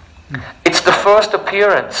 It's the first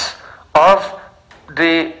appearance of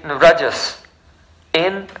the Rajas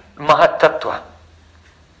in Mahat Tattva.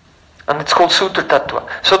 And it's called Sutra Tattva.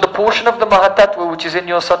 So the portion of the Mahat Tattva which is in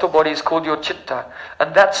your subtle body is called your Chitta.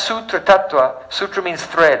 And that Sutra Tattva, Sutra means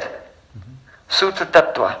thread. Sutra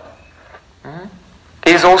Tattva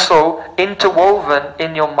is also interwoven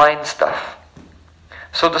in your mind stuff.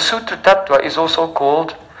 So the Sutra Tattva is also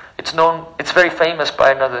called, it's very famous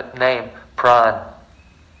by another name, Pran.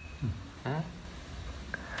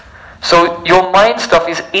 So your mind stuff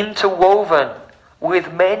is interwoven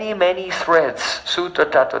with many, many threads, Sutra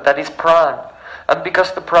Tattva, that is Pran. And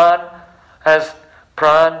because the Pran has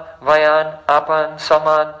Pran, Vayan, Apan,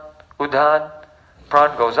 Saman, Udhan,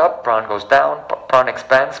 Pran goes up, Pran goes down, Pran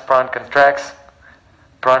expands, Pran contracts,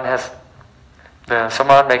 Pran has, the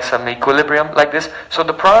Saman makes some equilibrium like this. So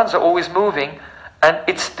the Prans are always moving, and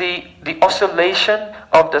it's the oscillation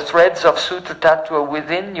of the threads of Sutra Tattva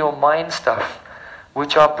within your mind stuff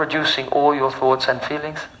which are producing all your thoughts and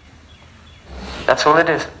feelings. That's all it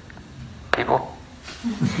is, people.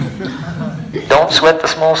 Don't sweat the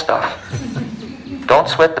small stuff. Don't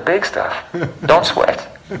sweat the big stuff. Don't sweat.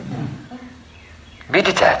 Be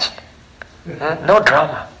detached. No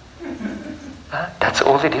drama. That's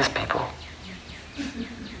all it is, people.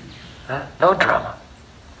 No drama.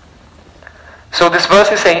 So this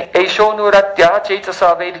verse is saying, Esho nuratya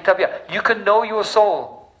chaitasa veditavya. You can know your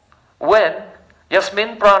soul when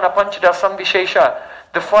Yasmin prana panchada samvishesha.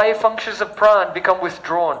 The 5 functions of pran become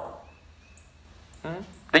withdrawn.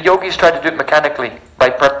 The yogis try to do it mechanically by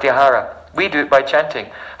pratyahara. We do it by chanting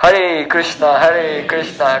Hare Krishna,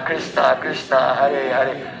 Krishna Krishna, Hare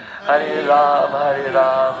Hare, Hare Ram,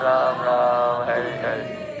 Ram Ram, Hare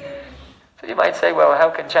Hare. So you might say, well, how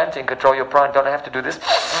can chanting control your pran? Don't I have to do this?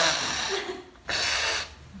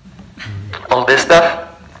 All this stuff?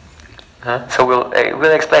 So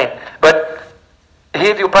we'll explain. But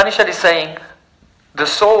here the Upanishad is saying the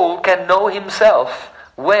soul can know himself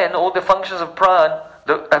when all the functions of pran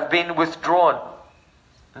have been withdrawn.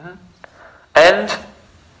 And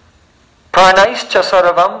pranaischa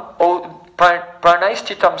saravam,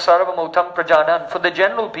 pranaischitam saravam otam prajanan. For the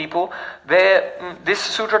general people, this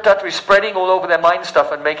Sutra Tattva is spreading all over their mind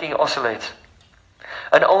stuff and making it oscillate.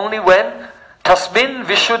 And only when tasmin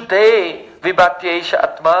vishuddhe vibhatyesha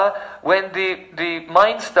atma, when the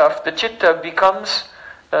mind stuff, the chitta becomes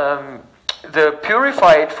the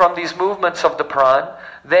purified from these movements of the pran,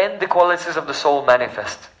 then the qualities of the soul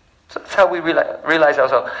manifest. So that's how we realize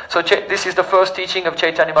ourselves. So this is the first teaching of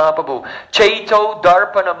Chaitanya Mahaprabhu. Chaito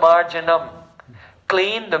darpana marjanam.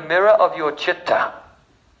 Clean the mirror of your chitta.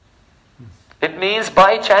 It means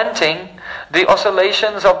by chanting, the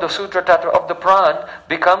oscillations of the Sutra Tattva of the pran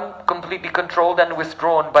become completely controlled and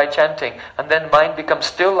withdrawn by chanting. And then mind becomes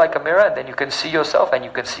still like a mirror, and then you can see yourself and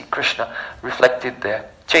you can see Krishna reflected there.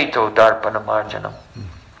 Chaito darpana marjanam.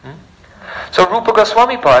 So Rupa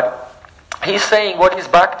Goswami Pad, he's saying what is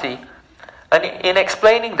bhakti, and in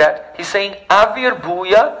explaining that, he's saying avir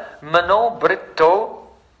bhuya mano britto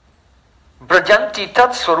brajanti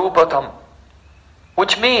tat swarupatam,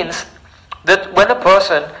 which means that when a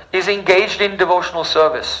person is engaged in devotional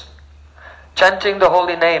service, chanting the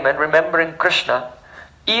holy name and remembering Krishna,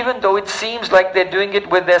 even though it seems like they're doing it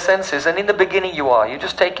with their senses, and in the beginning you're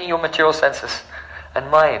just taking your material senses and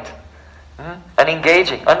mind, and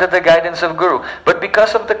engaging under the guidance of Guru. But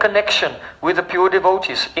because of the connection with the pure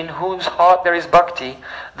devotees in whose heart there is bhakti,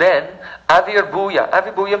 then avir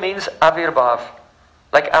bhuya means avirbhav,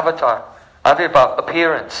 like avatar, avirbhav,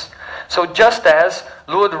 appearance. So just as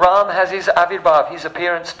Lord Ram has his avirbhav, his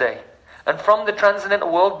appearance day, and from the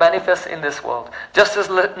transcendental world manifests in this world, just as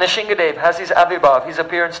Nishingadev has his avirbhav, his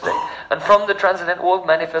appearance day, and from the transcendental world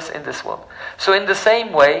manifests in this world. So in the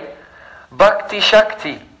same way, Bhakti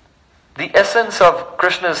Shakti, the essence of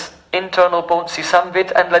Krishna's internal potency,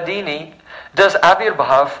 Samvit and Ladini, does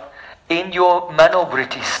avirbhav in your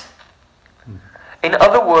manobrittis. In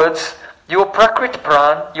other words, your prakrit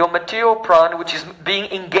pran, your material pran, which is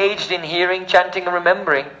being engaged in hearing, chanting and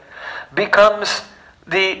remembering, becomes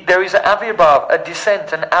there is an avirbhav, a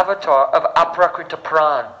descent, an avatar of aprakrita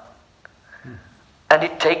pran. And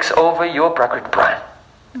it takes over your prakrit pran.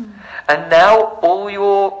 And now all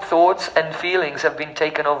your thoughts and feelings have been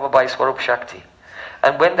taken over by Swarup Shakti.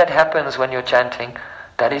 And when that happens, when you're chanting,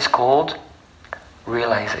 that is called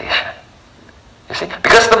realization. You see?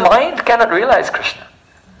 Because the mind cannot realize Krishna.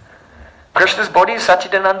 Krishna's body is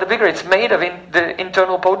Satchidananda Vigra. It's made of the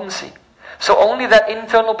internal potency. So only that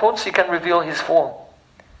internal potency can reveal his form.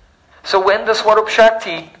 So when the Swarup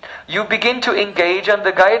Shakti, you begin to engage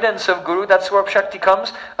under guidance of Guru, that Swarup Shakti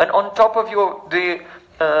comes, and on top of the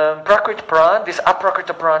Prakrit Pran, this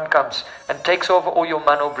Aprakrita Pran comes and takes over all your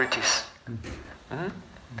manobrittis.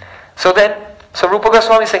 So Rupa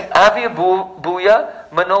Goswami is saying, Avya Bhuya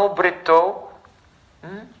Manobritto,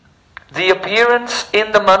 the appearance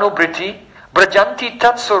in the manobritti, Brajanti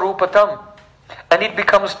Tat Swarupatam, and it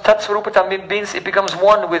becomes Tat Swarupatam, it means it becomes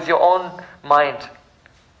one with your own mind.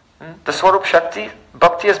 The Swarup Shakti,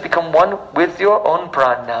 Bhakti has become one with your own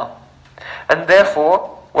pran now. And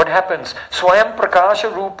therefore, what happens? Swayam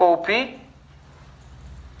Prakasha Rupopi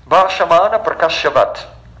Bhashamana Prakashavat.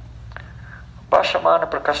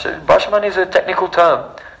 Bhashamana is a technical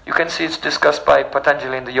term. You can see it's discussed by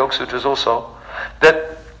Patanjali in the Yoga Sutras also.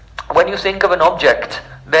 That when you think of an object,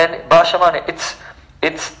 then Bhashamana,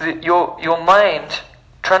 your mind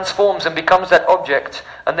transforms and becomes that object,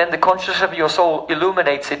 and then the consciousness of your soul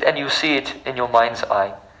illuminates it and you see it in your mind's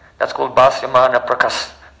eye. That's called Bhasyamana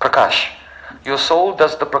Prakash. Your soul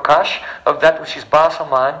does the prakash of that which is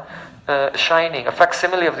Bhasaman, shining, a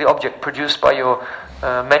facsimile of the object produced by your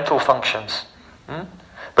mental functions.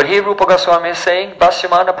 But here Rupa Goswami is saying,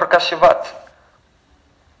 Bhasyamana Prakashavat.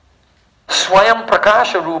 Swayam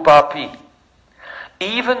Prakasha Rupapi.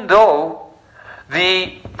 Even though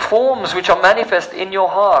the forms which are manifest in your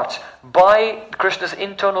heart by Krishna's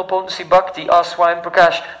internal potency bhakti are Swayam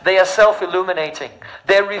Prakash, they are self-illuminating.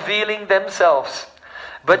 They're revealing themselves.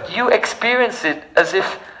 But you experience it as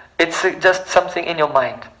if it's just something in your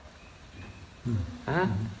mind.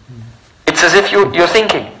 It's as if you're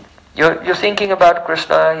thinking. You're thinking about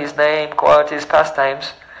Krishna, his name, qualities,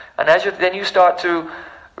 pastimes. And then you start to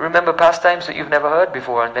remember pastimes that you've never heard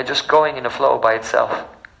before, and they're just going in a flow by itself.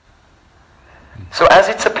 So as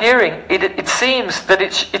it's appearing, it seems that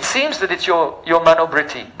it's your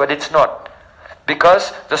manobritti, but it's not.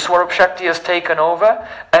 Because the Swarup Shakti has taken over,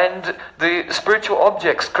 and the spiritual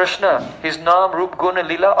objects, Krishna, his Nam, Rup, Guna,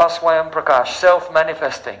 Lila, are Swayam Prakash,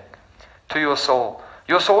 self-manifesting to your soul.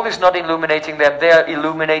 Your soul is not illuminating them, they are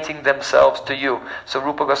illuminating themselves to you. So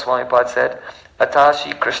Rupa Goswami Pad said,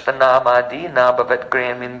 Atashi Krishna Namadi Na Bhavat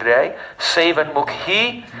Graham Indre Sevan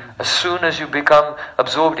Mukhi. As soon as you become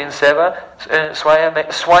absorbed in Seva, Swayam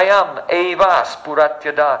Evas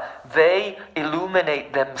Puratyada, they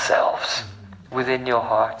illuminate themselves within your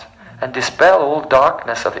heart and dispel all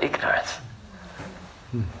darkness of ignorance.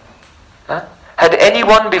 Had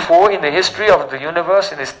anyone before in the history of the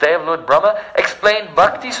universe, in this day of Lord Brahma, explained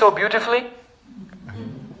bhakti so beautifully?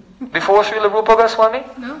 Before Srila Rupa Goswami?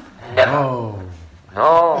 No. Never.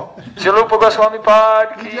 No. Srila Rupa Goswami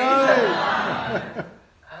Pad ki.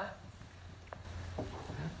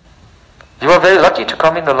 You are very lucky to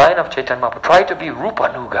come in the line of Chaitanya Mahaprabhu. Try to be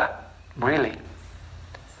Rupanuga. Really.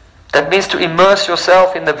 That means to immerse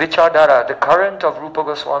yourself in the Vichardhara, the current of Rupa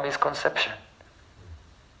Goswami's conception.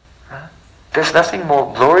 There's nothing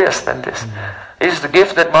more glorious than this. It is the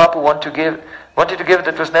gift that Mahaprabhu wanted to give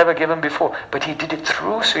that was never given before. But he did it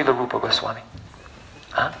through Srila Rupa Goswami.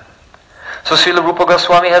 So Srila Rupa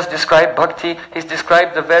Goswami has described bhakti, he's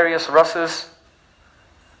described the various rasas,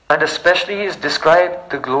 and especially he's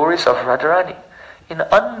described the glories of Radharani in an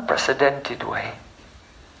unprecedented way.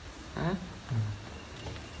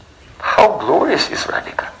 How glorious is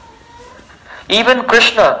Radhika? Even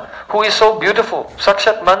Krishna, who is so beautiful,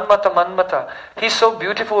 Sakshat Manmata, he's so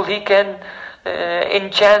beautiful he can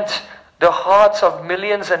enchant the hearts of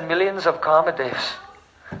millions and millions of Kamadevs.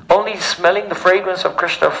 Only smelling the fragrance of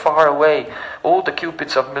Krishna far away, all the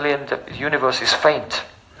cupids of millions of universes faint.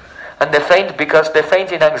 And they faint because they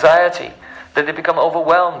faint in anxiety, that they become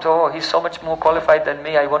overwhelmed. Oh, he's so much more qualified than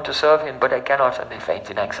me, I want to serve him, but I cannot, and they faint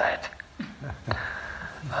in anxiety.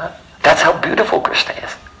 That's how beautiful Krishna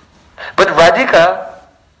is. But Radhika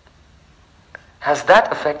has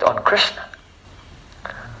that effect on Krishna.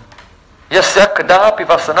 Yasya kadapi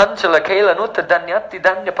vasanancha lakela nutta danyati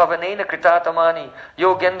danya pavanena kritatamani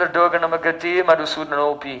yogendra durganamagati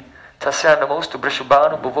madhusudanopi Tasya namostu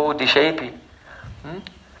Vrishabhanu bhuvo dishepi.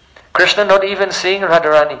 Krishna not even seeing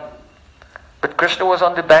Radharani. But Krishna was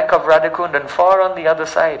on the bank of Radhakund, and far on the other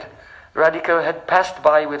side, Radhika had passed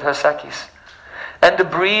by with her sakis. And the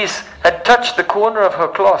breeze had touched the corner of her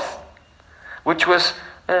cloth, which was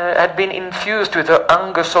had been infused with her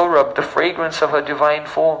anga saurabh, the fragrance of her divine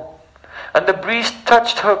form. And the breeze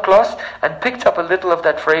touched her cloth and picked up a little of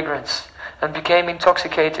that fragrance and became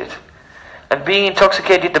intoxicated. And being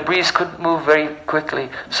intoxicated, the breeze couldn't move very quickly,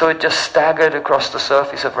 so it just staggered across the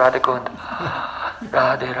surface of Radhakund.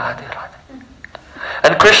 Radhe, Radhe, Radhe.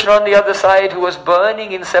 And Krishna on the other side, who was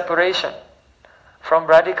burning in separation from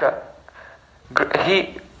Radhika,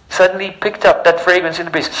 he suddenly picked up that fragrance in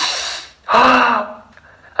the breeze.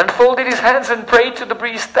 And folded his hands and prayed to the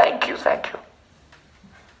breeze, thank you, thank you.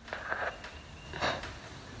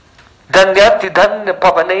 Dhanyati dhanya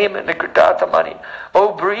pavanem nikritathamani.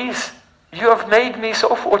 Oh breeze, you have made me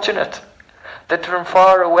so fortunate that from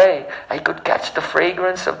far away I could catch the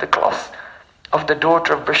fragrance of the cloth of the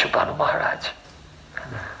daughter of Vrishabhanu Maharaj.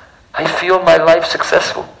 I feel my life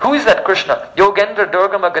successful. Who is that Krishna? Yogendra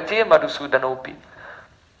Durgama Gatiya Madhusudanopi.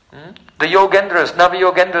 The Yogendras,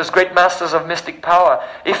 Nava-Yogendras, great masters of mystic power,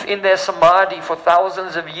 if in their samadhi for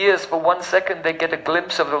thousands of years, for 1 second they get a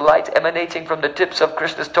glimpse of the light emanating from the tips of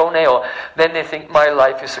Krishna's toenail, then they think my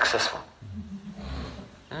life is successful.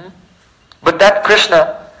 But that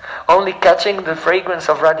Krishna, only catching the fragrance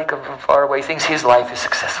of Radhika from far away, thinks his life is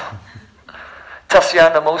successful.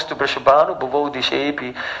 Tasya namostu Vrishabhanu bhuvo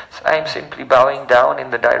dishepi. I am simply bowing down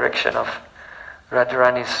in the direction of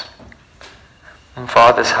Radharani's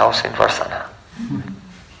father's house in Varsana.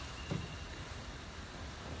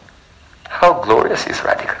 How glorious is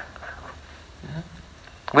Radhika.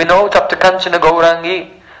 We know Tapta Kanchana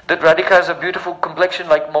Gaurangi, that Radhika has a beautiful complexion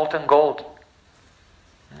like molten gold.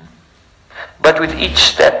 But with each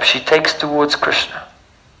step she takes towards Krishna,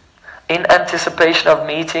 in anticipation of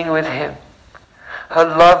meeting with him, her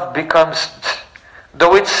love becomes,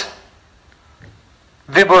 though it's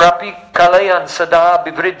Vibhurapi Kalayan Sada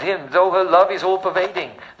Bivridhim, though her love is all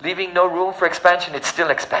pervading, leaving no room for expansion, it's still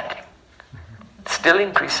expanding. It's still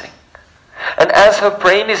increasing. And as her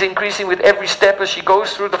prem is increasing with every step as she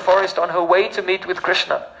goes through the forest on her way to meet with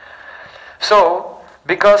Krishna. So,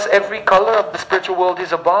 because every color of the spiritual world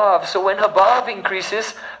is a bhav, so when her bhav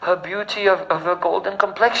increases, her beauty of her golden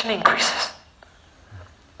complexion increases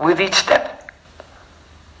with each step.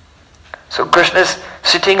 So Krishna is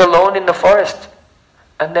sitting alone in the forest,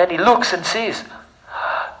 and then he looks and sees,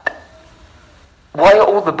 why are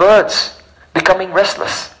all the birds becoming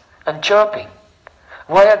restless and chirping?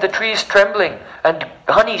 Why are the trees trembling and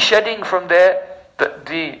honey shedding from the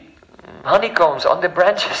honeycombs on the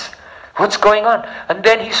branches? What's going on? And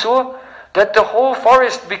then he saw that the whole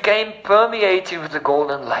forest became permeated with the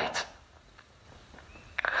golden light.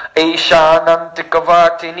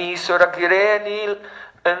 Eshanantikavartini surakireni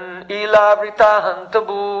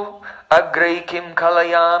ilavritahantabu agreikim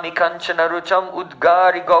kalayami kanchanarucham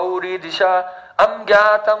udgari gauri disha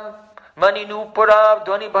amgyatam maninupura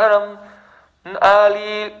dvanibharam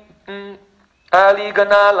Ali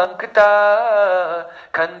ganalankita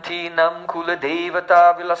kantinam kula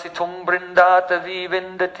devata vilasitum brindata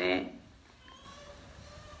vivindati.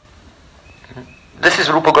 This is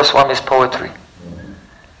Rupa Goswami's poetry.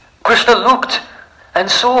 Krishna looked and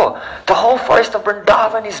saw the whole forest of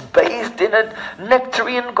Vrindavan is bathed in a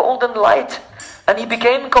nectarian golden light, and he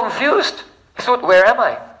became confused. He thought, where am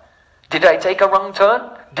I? Did I take a wrong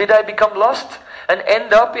turn? Did I become lost and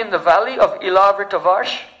end up in the valley of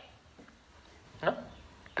Ilavritavarsh? No?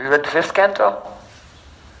 You read the 5th canto?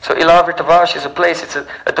 So Ilavritavarsh is a place, it's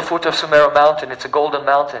at the foot of Sumera mountain, it's a golden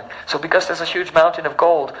mountain. So because there's a huge mountain of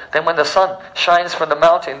gold, then when the sun shines from the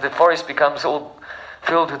mountain, the forest becomes all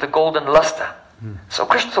filled with the golden luster. So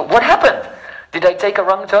Krishna thought, what happened? Did I take a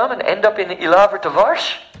wrong turn and end up in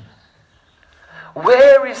Ilavritavarsh?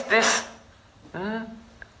 Where is this?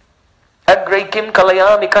 Agre kim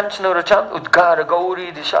kalayami kanchana racham udgara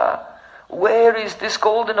gauri disha. Where is this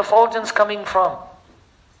golden effulgence coming from?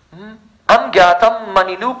 Amgyatam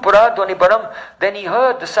maninupura dvanibaram. Then he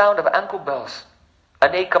heard the sound of ankle bells.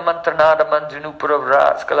 Aneka mantranada mandrinupura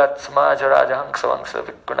vrats kalat samaja raja hangsa vangsa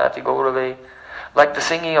vikunati gaurave. Like the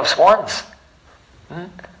singing of swans.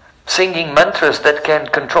 Singing mantras that can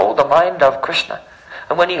control the mind of Krishna.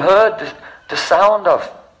 And when he heard the sound of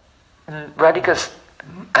Radhika's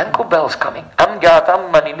ankle bells coming, Amgyatam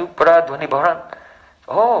maninupara dvanibaram.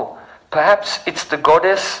 Oh, perhaps it's the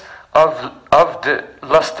goddess of the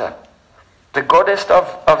luster. The goddess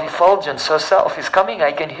of effulgence herself is coming.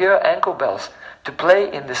 I can hear ankle bells to play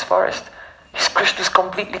in this forest. Krishna is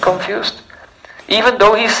completely confused. Even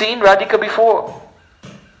though he's seen Radhika before.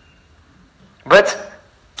 But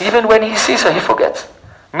even when he sees her, he forgets.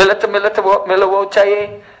 Milata milavo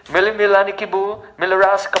chaye, milani kibu,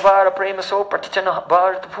 milaras kavara prema so pratichana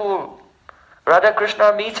bharatapu. Radha Krishna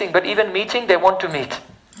are meeting, but even meeting they want to meet.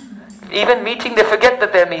 Even meeting they forget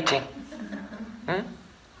that they're meeting.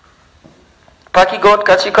 Paki god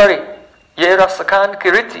kachikari, ye rasakan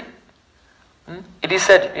kiriti. It is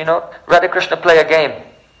said, Radha Krishna play a game.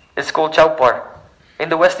 It's called Chaupar. In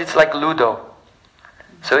the West it's like Ludo.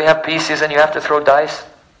 So you have pieces and you have to throw dice.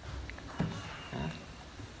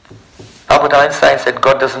 Albert Einstein said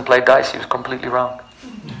God doesn't play dice. He was completely wrong.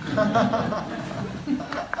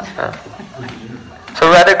 So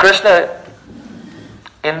Radha Krishna,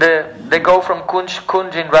 they go from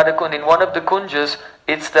Kunj in Radha Kund. In one of the Kunjas,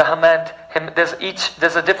 it's the Hemant.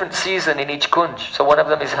 There's a different season in each Kunj. So one of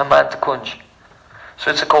them is Hemant Kunj. So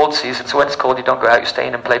it's a cold season. So when it's cold, you don't go out. You stay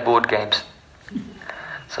in and play board games.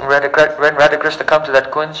 So when Radha Krishna comes to that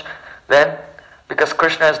Kunj, then because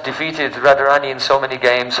Krishna has defeated Radharani in so many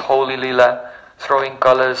games, Holy Leela, throwing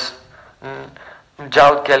colors,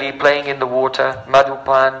 Jaud Kelly, playing in the water,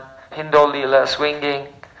 Madhupan, Hindol Leela, swinging,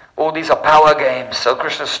 all these are power games. So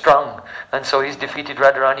Krishna's strong, and so he's defeated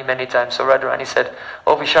Radharani many times. So Radharani said,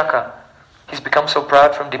 "Oh Vishaka, he's become so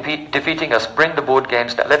proud from defeating us. Bring the board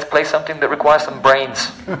games now. Let's play something that requires some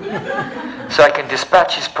brains, so I can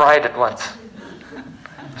dispatch his pride at once."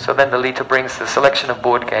 So then the leader brings the selection of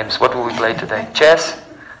board games. What will we play today? Chess?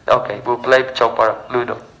 Okay, we'll play Chopar,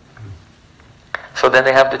 Ludo. So then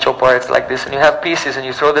they have the Chopar, it's like this, and you have pieces and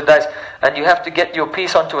you throw the dice, and you have to get your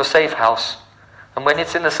piece onto a safe house. And when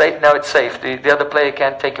it's in the safe, now it's safe. The other player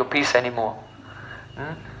can't take your piece anymore.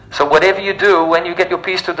 So whatever you do, when you get your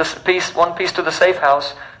one piece to the safe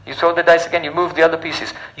house, you throw the dice again, you move the other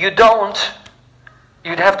pieces. You'd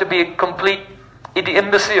have to be a complete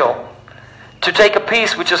imbecile to take a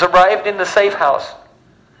piece which has arrived in the safe house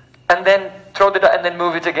and then throw and then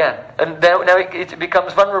move it again. And now it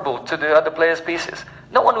becomes vulnerable to the other player's pieces.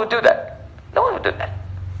 No one would do that. No one would do that.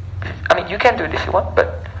 I mean, you can do it if you want,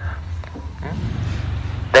 but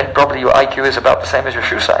then probably your IQ is about the same as your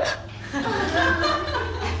shoe size.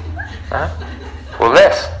 Or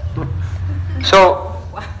less. So,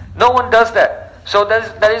 no one does that. So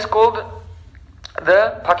that is called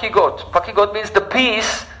the pakigot. Pakigot means the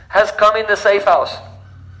piece has come in the safe house.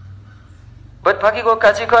 But pakigo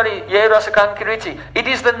kachikari ye rasakan kiriti. It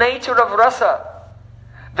is the nature of rasa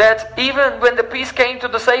that even when the piece came to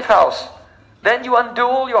the safe house, then you undo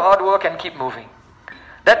all your hard work and keep moving.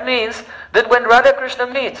 That means that when Radha Krishna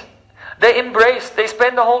meet, they embrace, they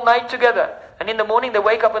spend the whole night together, and in the morning they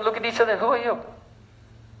wake up and look at each other and, who are you?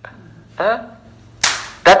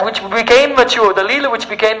 That which became mature, the Leela which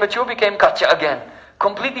became mature became Katya again,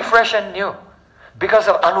 completely fresh and new. Because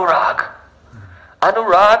of Anurag.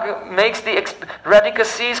 Anurag makes Radhika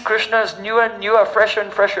sees Krishna as newer and newer, fresher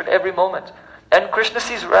and fresher at every moment. And Krishna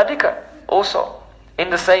sees Radhika also in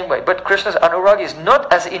the same way. But Krishna's Anurag is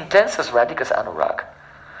not as intense as Radhika's Anurag.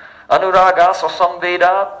 Anuraga so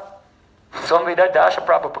Samveda Dasha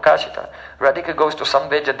Prabhu Prakashita. Radhika goes to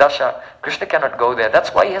Samveda Dasha. Krishna cannot go there.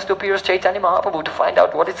 That's why he has to appear as Chaitanya Mahaprabhu to find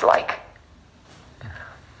out what it's like.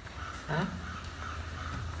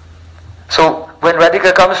 So when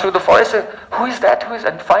Radhika comes through the forest, who is that? Who is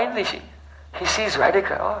that? And finally he sees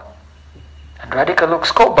Radhika. Oh. And Radhika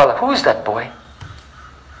looks, Bala, who is that boy?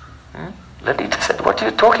 Lalita said, what are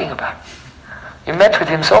you talking about? You met with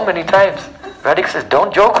him so many times. Radhika says,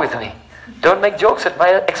 don't joke with me. Don't make jokes at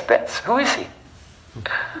my expense. Who is he?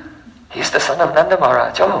 He's the son of Nanda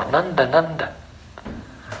Maharaj. Oh, Nanda.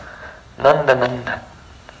 Nanda.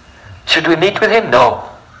 Should we meet with him? No.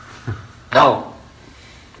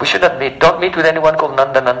 We should not meet. Don't meet with anyone called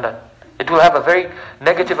Nanda. It will have a very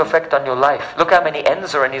negative effect on your life. Look how many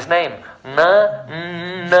N's are in his name.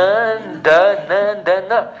 Nanda.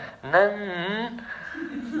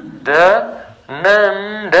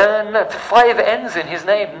 5 N's in his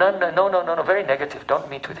name. No. Very negative. Don't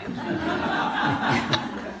meet with him.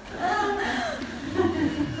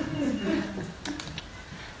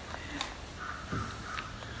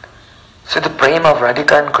 So the prema of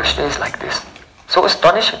Radhika and Krishna is like this. So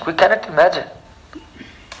astonishing, we cannot imagine.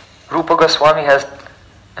 Rupa Goswami has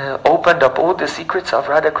opened up all the secrets of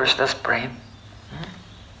Radha Krishna's prema.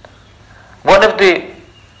 One of the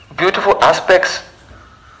beautiful aspects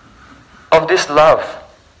of this love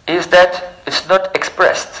is that it's not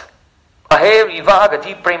expressed.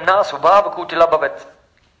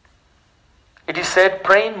 It is said,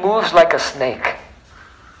 prema moves like a snake.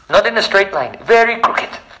 Not in a straight line, very crooked.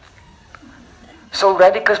 So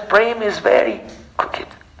Radhika's prema is very crooked.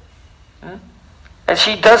 And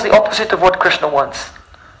she does the opposite of what Krishna wants,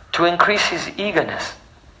 to increase his eagerness.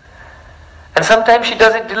 And sometimes she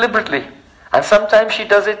does it deliberately. And sometimes she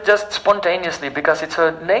does it just spontaneously because it's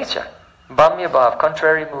her nature. Bhamya bhav,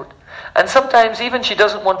 contrary mood. And sometimes even she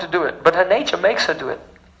doesn't want to do it, but her nature makes her do it.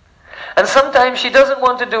 And sometimes she doesn't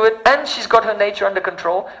want to do it and she's got her nature under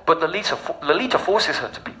control, but Lalita forces her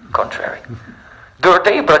to be contrary.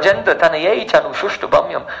 Durte brajanta tanayai chanu shushtu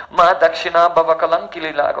bhamyam ma dakshina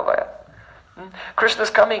bhavakalankili lagavaya.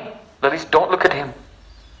 Krishna's coming. Lalita, don't look at him.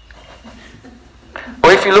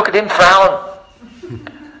 Or if you look at him, frown.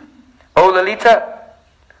 Oh Lalita,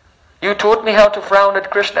 you taught me how to frown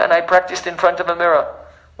at Krishna and I practiced in front of a mirror.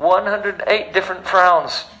 108 different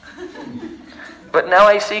frowns. But now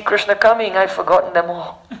I see Krishna coming, I've forgotten them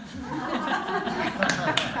all.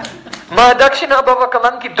 Ma dakshina bhava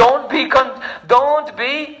kalanki, don't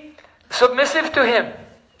be submissive to him.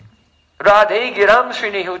 Radhe giram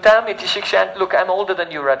srini hutam iti shikshant. Look, I'm older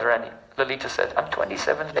than you, Radharani. Lalita said, I'm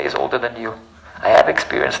 27 days older than you. I have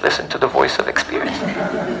experience. Listen to the voice of experience.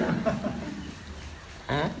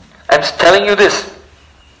 I'm telling you this.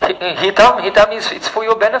 Hitam is, it's for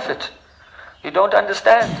your benefit. You don't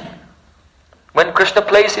understand. When Krishna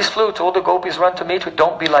plays his flute, all the gopis run to meet with.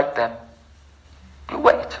 Don't be like them. You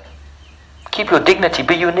wait. Keep your dignity.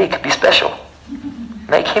 Be unique. Be special.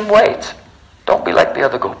 Make him wait. Don't be like the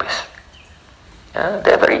other gopis.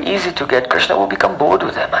 They're very easy to get. Krishna will become bored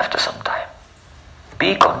with them after some time.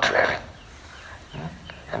 Be contrary.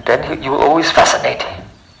 And then you will always fascinate him.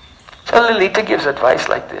 So Lalita gives advice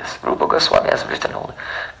like this. Rupa Goswami has written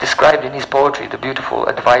described in his poetry the beautiful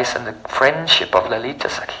advice and the friendship of Lalita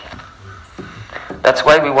Sakhi. That's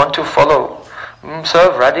why we want to follow,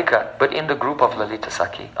 serve Radhika, but in the group of Lalita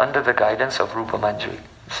Sakhi, under the guidance of Rupa Manjari.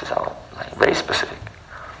 This is our line, very specific.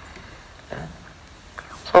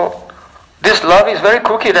 So, this love is very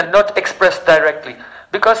crooked and not expressed directly.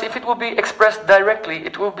 Because if it will be expressed directly,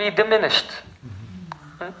 it will be diminished.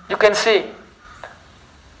 You can see,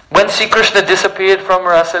 when Sri Krishna disappeared from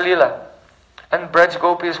Rasa Leela, and Braj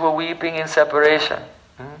Gopis were weeping in separation.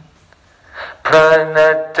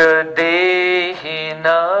 Pranata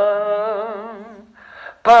dehinam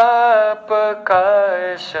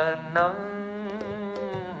papakarshanam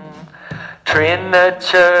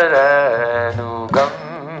trinacharanugam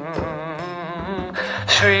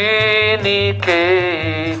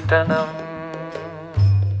sriniketanam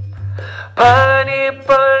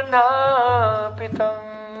panipanapitam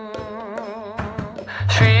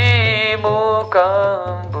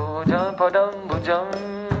Srimukam bhujam padam bhujam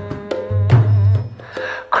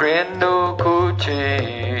Krindu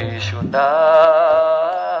kuche shuna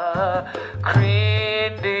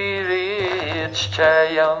Krindirich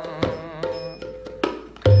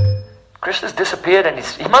Krishna's disappeared and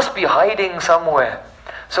he must be hiding somewhere.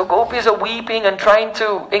 So gopis are weeping and trying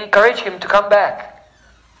to encourage him to come back.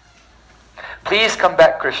 Please come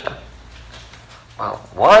back, Krishna. Well,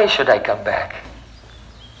 why should I come back?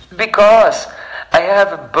 Because I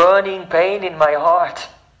have a burning pain in my heart.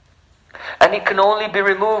 And it can only be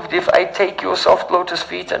removed if I take your soft lotus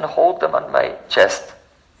feet and hold them on my chest.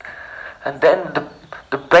 And then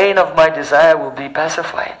the pain of my desire will be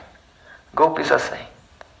pacified. Gopis are saying.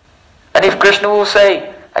 And if Krishna will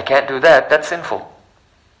say, I can't do that, that's sinful.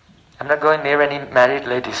 I'm not going near any married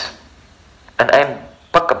ladies. And I'm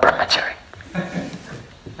Pakka Brahmachari.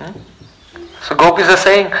 So gopis are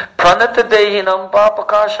saying, Pranata dehinam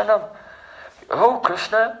papakashanam. Oh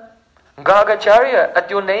Krishna, Gagacharya, at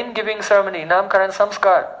your name-giving ceremony, Namkaran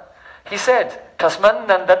Samskar, he said, Tasman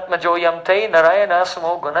nandat majoyam te narayana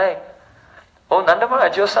sumo gunai. Oh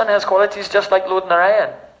Nandamaj, your son has qualities just like Lord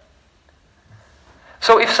Narayan.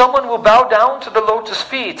 So if someone will bow down to the lotus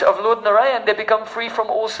feet of Lord Narayan, they become free from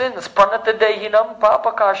all sins. Pranata dehinam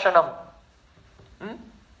papakashanam.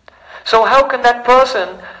 So how can that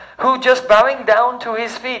person who just bowing down to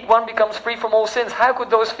his feet, one becomes free from all sins? How could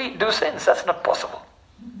those feet do sins? That's not possible.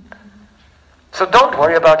 So don't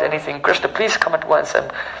worry about anything. Krishna, please come at once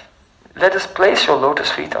and let us place your lotus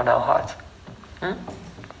feet on our hearts.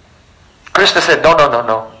 Krishna said,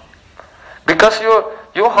 no. Because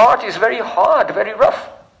your heart is very hard, very rough.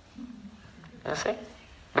 You see?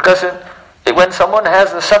 Because when someone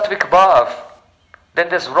has a sattvic bhav, then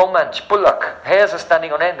there's romance, pulak, hairs are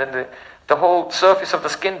standing on end, and the whole surface of the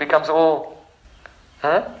skin becomes all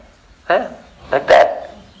like that.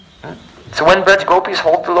 So when Braj Gopis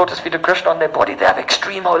hold the lotus feet of Krishna on their body, they have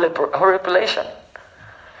extreme horripilation.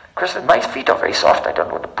 Krishna, my feet are very soft, I don't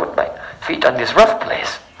want to put my feet on this rough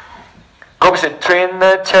place. Gopi said,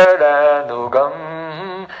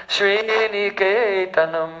 Trinacharanugam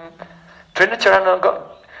Sriniketanam. Trinacharanugam.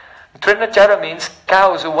 Trinachara means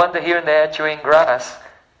cows who wander here and there chewing grass.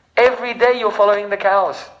 Every day you're following the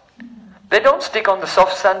cows. They don't stick on the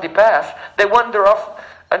soft sandy path. They wander off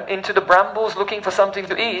and into the brambles looking for something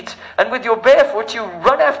to eat. And with your bare foot you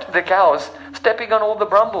run after the cows, stepping on all the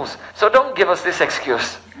brambles. So don't give us this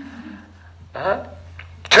excuse.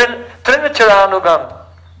 Trinacharanugam.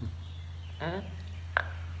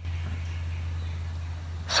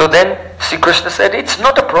 So then Sri Krishna said, it's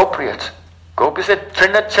not appropriate. Gopi said,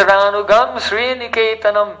 Trinacharanugam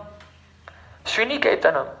Sriniketanam.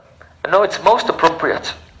 Sriniketanam. No, it's most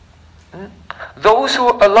appropriate. Those who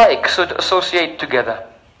are alike should associate together.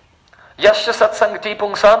 Yasya satsangati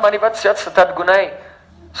pungsam anivatsyat satad gunai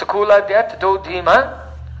sakuladyat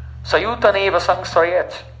dodhima sayutaneva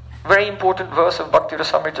sangsarayat. Very important verse of Bhakti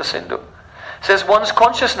Rasamrita Sindhu. It says one's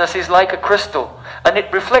consciousness is like a crystal and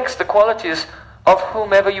it reflects the qualities of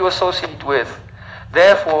whomever you associate with.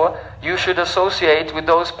 Therefore, you should associate with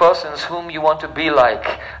those persons whom you want to be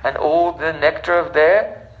like, and all the nectar of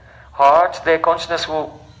their heart, their consciousness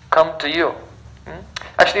will come to you.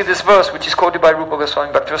 Actually, this verse, which is quoted by Rupa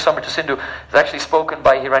Goswami, Bhakti Rasamrita Sindhu, is actually spoken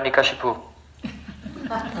by Hiranyakashipu.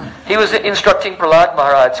 He was instructing Prahlad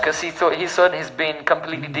Maharaj because he thought his son has been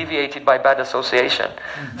completely deviated by bad association.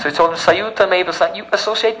 So he told him, Sayuta Meva, you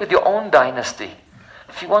associate with your own dynasty.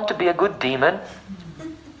 If you want to be a good demon,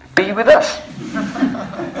 be with us.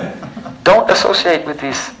 Don't associate with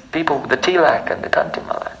these people, the Tilak and the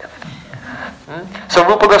Kantimala and everything. So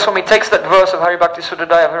Rupa Goswami takes that verse of Hari Bhakti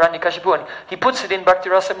Sudadaya of Hiranyakashipu and he puts it in Bhakti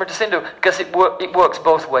Rasamrita Sindhu because it works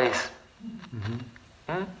both ways.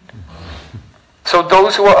 So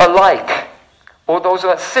those who are alike or those who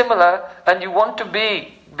are similar and you want to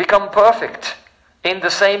become perfect in the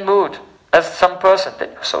same mood as some person, then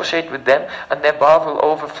associate with them and their bhav will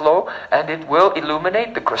overflow and it will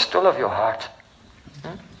illuminate the crystal of your heart.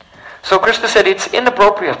 So Krishna said it's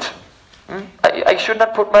inappropriate. I should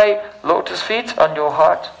not put my lotus feet on your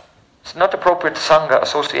heart. It's not appropriate Sangha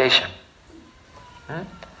association.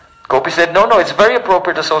 Gopi said, no, it's very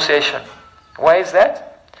appropriate association. Why is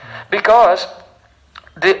that? Because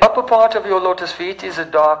the upper part of your lotus feet is a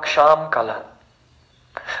dark sham color.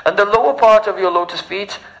 And the lower part of your lotus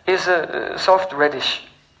feet is a soft reddish,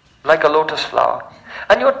 like a lotus flower.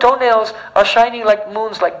 And your toenails are shining like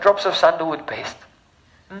moons, like drops of sandalwood paste.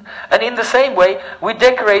 And in the same way, we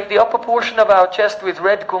decorate the upper portion of our chest with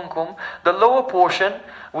red kumkum, the lower portion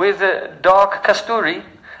with dark kasturi,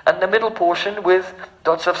 and the middle portion with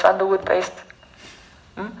dots of sandalwood paste.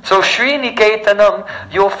 So Sriniketanam,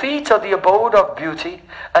 your feet are the abode of beauty,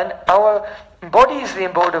 and our body is the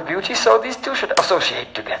abode of beauty, so these two should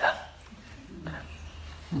associate together.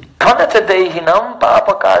 Kanata dehinam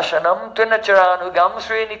papakashanam trinacharanugam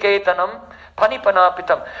Sriniketanam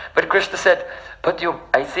panipanapitam. But Krishna said, but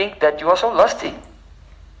I think that you are so lusty,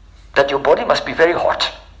 that your body must be very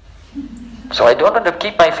hot. So I don't want to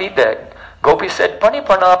keep my feet there. Gopi said,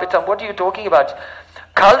 panipanapitam, what are you talking about?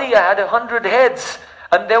 Kaliya had 100 heads,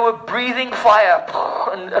 and they were breathing fire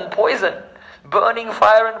and poison, burning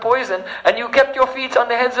fire and poison, and you kept your feet on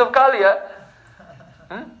the heads of Kaliya.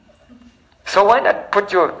 So why not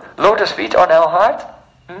put your lotus feet on our heart?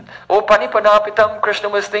 Oh, panipanapitam, Krishna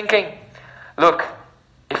was thinking, look,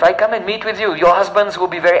 if I come and meet with you, your husbands will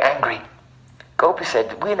be very angry. Gopi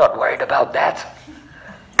said, we're not worried about that.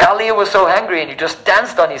 Kaliya was so angry and you just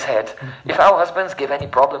danced on his head. If our husbands give any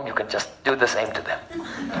problem, you can just do the same to them.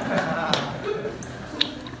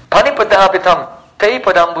 Panipadapitam, te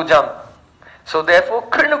padambujam. So therefore,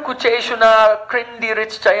 Krinukucheshuna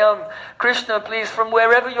Krindirichayam. Krishna, please, from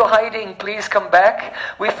wherever you're hiding, please come back.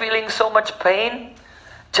 We're feeling so much pain.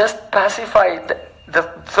 Just pacify the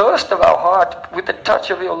thirst of our heart with the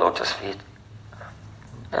touch of your lotus feet.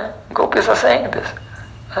 Gopis are saying this.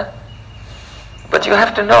 But you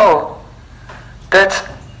have to know that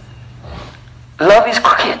love is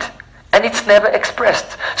crooked and it's never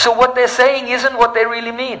expressed. So what they're saying isn't what they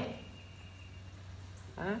really mean.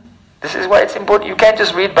 This is why it's important. You can't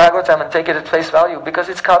just read Bhagavatam and take it at face value because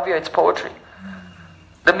it's kavya, it's poetry.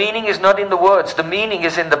 The meaning is not in the words. The meaning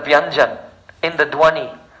is in the vyanjan, in the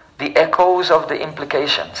dwani, the echoes of the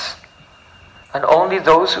implications. And only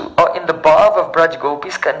those who are in the bhav of Braj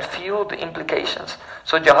Gopis can feel the implications.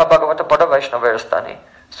 So Jaha Bhagavata Pada Vaishnavayastani.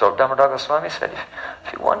 So Damodar Goswami said,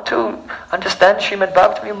 if you want to understand Srimad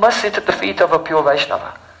Bhagavatam, you must sit at the feet of a pure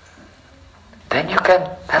Vaishnava. Then you can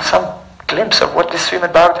have some glimpse of what this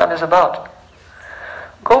Srimad Bhagavatam is about.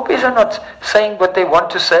 Gopis are not saying what they want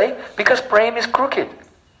to say because Prem is crooked.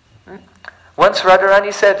 Once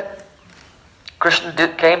Radharani said, Krishna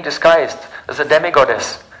came disguised as a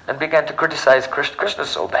demigoddess and began to criticize Krishna. Krishna is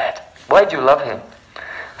so bad. Why do you love him?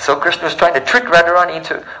 So Krishna was trying to trick Radharani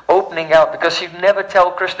into opening out, because she'd never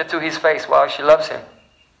tell Krishna to his face why she loves him.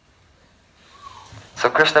 So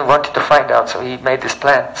Krishna wanted to find out, so he made this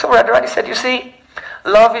plan. So Radharani said, you see,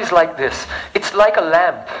 love is like this. It's like a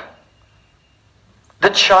lamp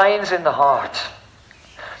that shines in the heart.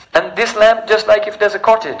 And this lamp, just like if there's a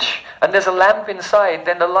cottage and there's a lamp inside,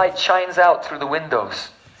 then the light shines out through the windows.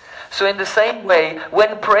 So in the same way,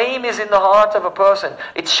 when Prem is in the heart of a person,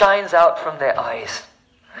 it shines out from their eyes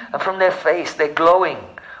and from their face. They're glowing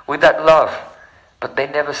with that love, but they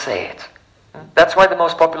never say it. That's why the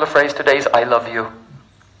most popular phrase today is, I love you.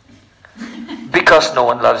 Because no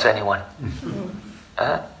one loves anyone.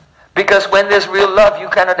 Because when there's real love, you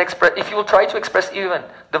cannot express. If you will try to express even,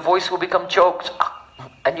 the voice will become choked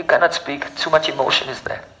and you cannot speak. Too much emotion is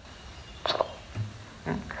there.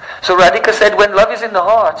 So Radhika said, when love is in the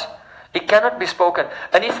heart, it cannot be spoken.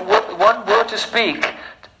 And if one were to speak,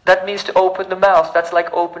 that means to open the mouth. That's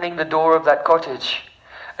like opening the door of that cottage.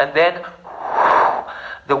 And then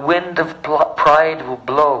the wind of pride will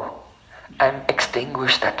blow and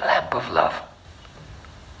extinguish that lamp of love.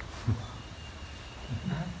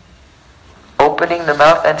 Opening the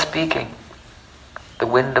mouth and speaking, the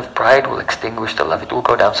wind of pride will extinguish the love. It will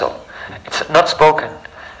go down. So it's not spoken.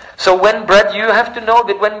 So when Braj, you have to know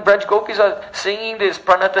that when Braj Gopis are singing this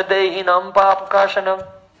Pranata Dehinam Papakashanam,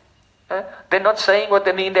 they're not saying what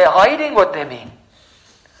they mean, they're hiding what they mean.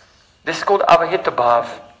 This is called Avahita Bhav.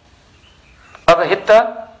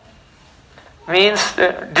 Avahita means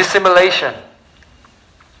dissimulation.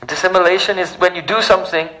 Dissimulation is when you do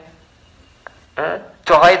something to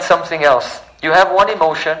hide something else. You have one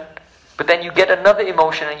emotion, but then you get another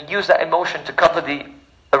emotion and you use that emotion to cover the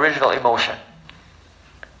original emotion.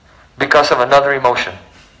 Because of another emotion.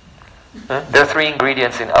 There are three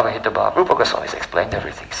ingredients in Avahita Bhav. Rupa Goswami has explained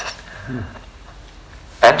everything.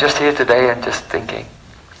 I'm just here today and just thinking,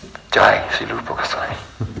 Jai, Sri Rupa Goswami.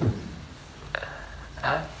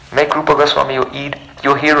 Make Rupa Goswami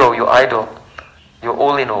your hero, your idol, your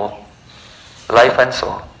all in all, life and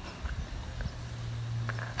soul.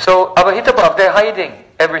 So Avahita Bhav, they're hiding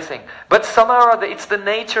everything. But somehow or other, it's the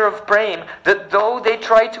nature of Prem that though they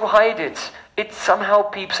try to hide it, it somehow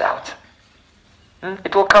peeps out.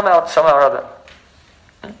 It will come out somehow or other.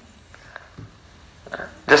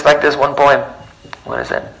 Just like this one poem. What is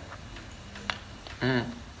that?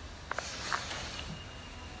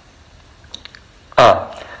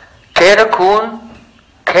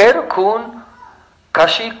 Kher Kun,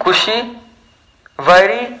 Kashi Kushi,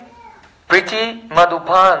 Vairi, Priti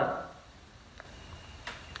Madhupan,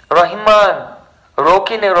 Rahiman,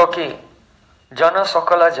 Roki ne Roki, Jana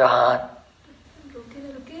Sakala Jahan.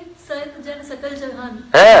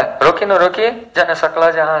 Yeah, Roki no Roki, Jana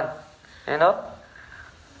Sakala Jahan. You know?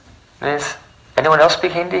 Means, anyone else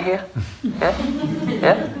speak Hindi here? Yeah?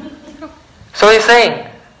 Yeah? So he's saying,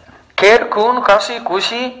 Kher Kun, Kashi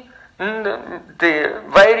Kushi, the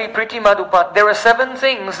very pretty Madhupan. There are 7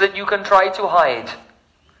 things that you can try to hide,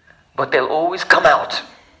 but they'll always come out,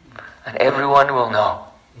 and everyone will know.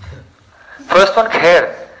 First one,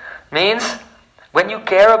 Kher, means when you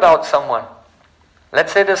care about someone.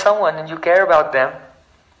 Let's say there's someone and you care about them,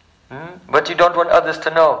 but you don't want others to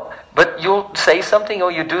know. But you'll say something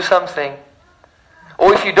or you do something.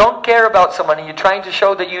 Or if you don't care about someone and you're trying to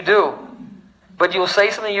show that you do, but you'll say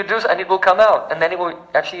something, you do, and it will come out. And then it will,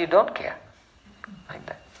 actually you don't care. Like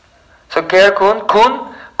that. So Kher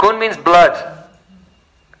Kun. Kun means blood.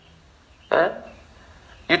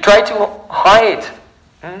 You try to hide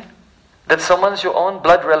that someone's your own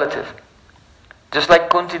blood relative. Just like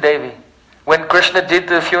Kunti Devi. When Krishna did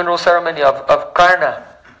the funeral ceremony of Karna,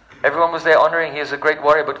 everyone was there honoring, he is a great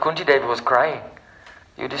warrior, but Kunti Devi was crying.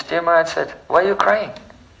 Yudhishthira Maharaj said, why are you crying?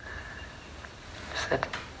 He said,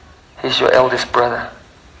 he's your eldest brother.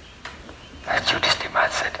 And Yudhishthira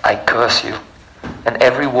Maharaj said, I curse you and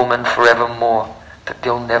every woman forevermore that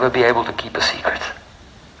they'll never be able to keep a secret.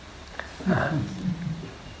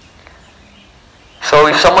 So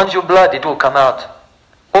if someone's your blood, it will come out.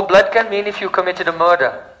 Or blood can mean if you committed a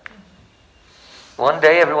murder. One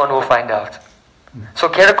day everyone will find out. So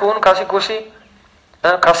Kher Kun, Kasi Kushi.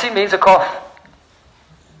 Kasi means a cough.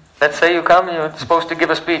 Let's say you come, you're supposed to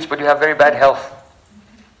give a speech, but you have very bad health.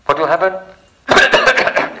 What will happen?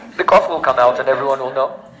 The cough will come out and everyone will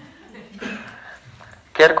know.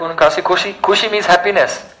 Kher Kun, Kasi Kushi. Kushi means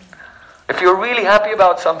happiness. If you're really happy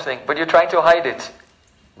about something, but you're trying to hide it,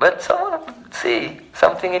 but someone see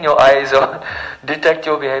something in your eyes or detect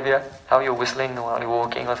your behavior, how you're whistling while you're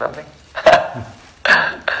walking or something.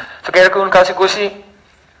 So Kher Kun, Kasi Kushi.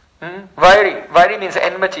 Vairi. Vairi means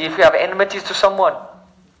enmity. If you have enmities to someone,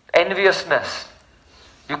 enviousness,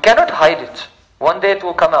 you cannot hide it. One day it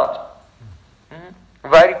will come out.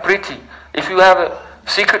 Very pretty. If you have a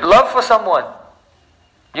secret love for someone,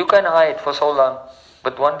 you can hide for so long.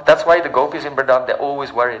 But that's why the gopis in Vrindavan, they're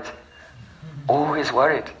always worried. Always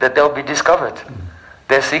worried that they'll be discovered.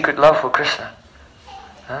 Their secret love for Krishna.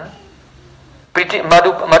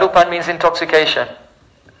 Madhupan means intoxication.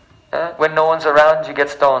 When no one's around, you get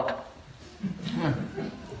stoned.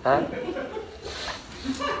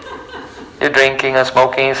 You're drinking or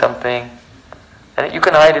smoking something. And you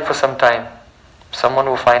can hide it for some time. Someone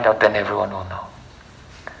will find out, then everyone will know.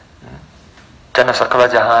 Jana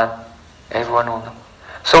Sakala Jahan, everyone will know.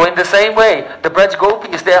 So in the same way, the Braj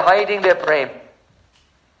Gopis, they're hiding their prem.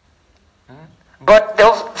 But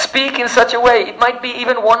they'll speak in such a way, it might be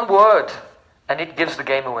even one word, and it gives the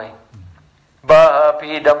game away.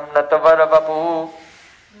 Bhapidam natavaravappu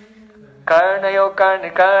karnayo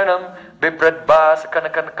karnikarnam bibradbas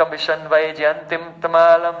kanakambishan vaijayantim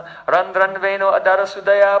tamalam randran veno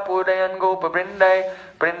adarasudaya pudayan gopa brindai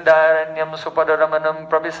brindaranyam supadaramanam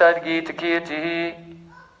prabhisad gita kirti.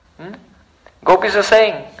 Gopis are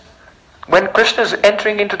saying, when Krishna is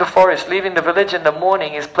entering into the forest, leaving the village in the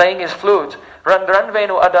morning, he's playing his flute.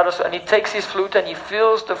 Randranvenu adarasu, and he takes his flute and he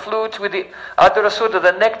fills the flute with the adarasuda,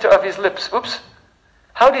 the nectar of his lips. Oops!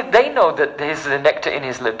 How did they know that there's the nectar in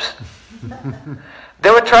his lips?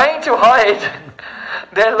 They were trying to hide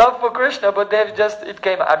their love for Krishna, but it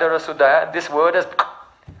came adarasuda, and this word is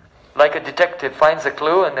like a detective finds a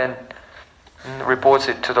clue and then reports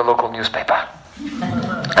it to the local newspaper.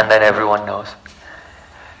 And then everyone knows.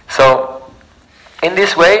 So, in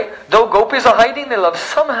this way, though gopis are hiding their love,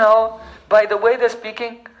 somehow, by the way they're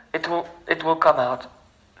speaking, it will come out.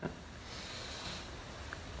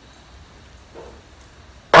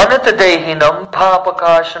 Panatadehinam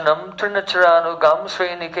papakashanam trinacharanugam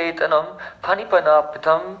sriniketanam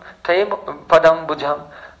panipanapitam te padam bujam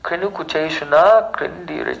krinukuteshuna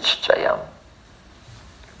krindirichayam.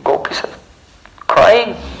 Gopis are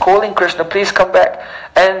crying, calling Krishna, please come back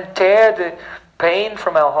and tear the pain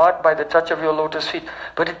from our heart by the touch of your lotus feet.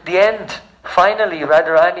 But at the end, finally,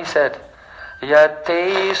 Radharani said,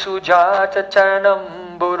 Yate sujata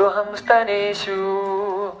charanam buruham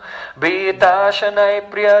staneshu betashanai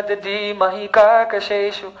priyadadi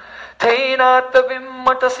mahikakasheshu Tena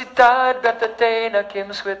vimmata sitadgatatena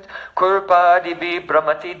kimswit kurpadi bi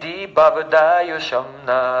brahmati di bhavadayo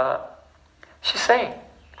shamna. She's saying,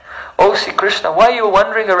 Oh, Sri Krishna, why are you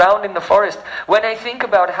wandering around in the forest? When I think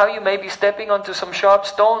about how you may be stepping onto some sharp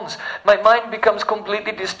stones, my mind becomes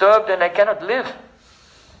completely disturbed and I cannot live.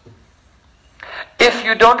 If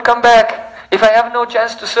you don't come back, if I have no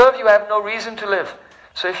chance to serve you, I have no reason to live.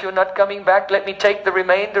 So if you're not coming back, let me take the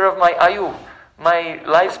remainder of my ayu, my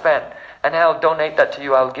lifespan, and I'll donate that to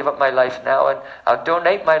you. I'll give up my life now and I'll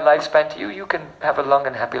donate my lifespan to you. You can have a long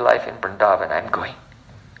and happy life in Vrindavan. I'm going.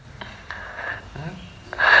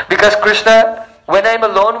 Because Krishna, when I'm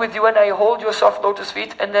alone with you and I hold your soft lotus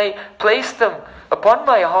feet and I place them upon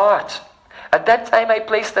my heart, at that time I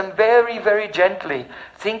place them very, very gently,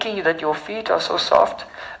 thinking that your feet are so soft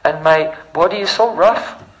and my body is so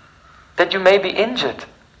rough that you may be injured.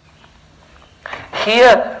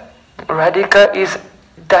 Here, Radhika is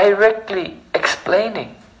directly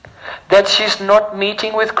explaining that she's not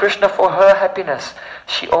meeting with Krishna for her happiness.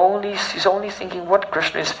 She's only thinking what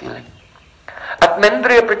Krishna is feeling.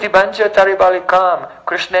 Atmendriya pratibanja taribalikam,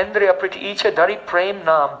 Krishnendriya pratiicha dari prem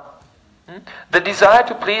nam. The desire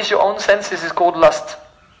to please your own senses is called lust.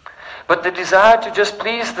 But the desire to just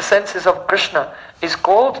please the senses of Krishna is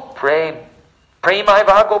called prem.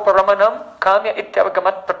 Premaivago paramanam kamya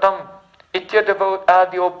ityavagamat pratam ityadavot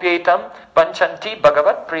adyopyetam panchanti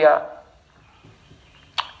bhagavat priya.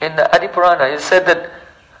 In the Adi Purana it said that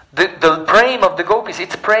the prem of the gopis,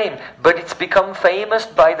 it's prem, but it's become famous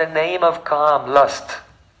by the name of Kam, lust.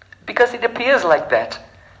 Because it appears like that,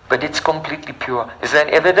 but it's completely pure. Is there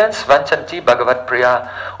any evidence? Vanchanti Bhagavat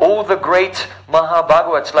Priya. All the great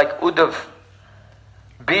Mahabhagavats like Uddhav,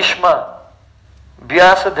 Bhishma,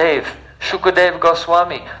 Vyasadev, Shukadev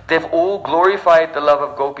Goswami, they've all glorified the love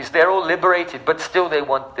of gopis. They're all liberated, but still they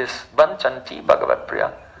want this. Vanchanti Bhagavat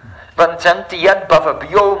Priya. Vanchanti yad bhava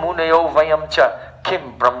bhyo munayo vayamcha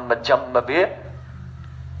kim brahma jamma bir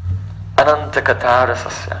ananta katara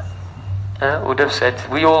sasya. Uddhav said,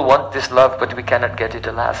 we all want this love, but we cannot get it,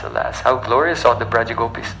 alas, alas. How glorious are the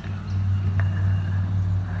Brajagopis.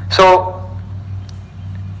 So,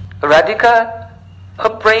 Radhika, her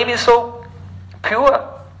prem is so pure.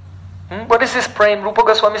 What is this prem? Rupa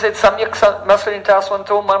Goswami said, Samyak masvarinta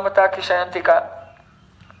swanto mamata kishayantika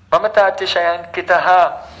mamata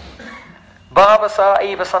tishayankitaha bhavasa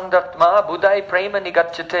eva sandatma buddhai prema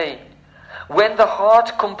nigacchate. when the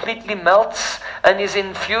heart completely melts and is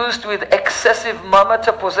infused with excessive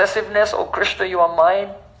mamata, possessiveness, oh Krishna, you are mine.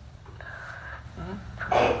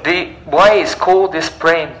 The wise call this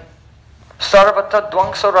Prem. Sarvata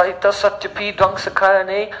dvangsa rahita satyapi dvangsa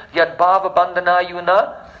karane yad bhava bandhana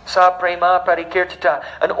yuna sa prema parikirtita.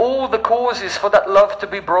 And all the causes for that love to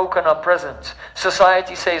be broken are present.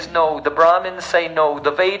 Society says no, the Brahmins say no, the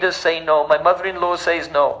Vedas say no, my mother-in-law says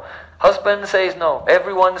no, husband says no,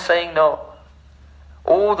 everyone's saying no.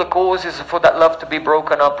 All the causes for that love to be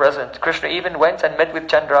broken are present. Krishna even went and met with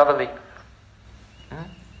Chandravali.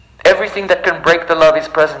 Everything that can break the love is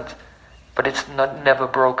present. But it's never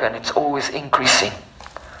broken. It's always increasing.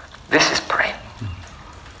 This is Prem.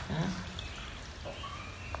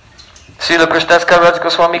 Srila Krishnadas Kaviraj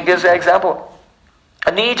Goswami gives an example.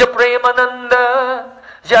 Anija Premananda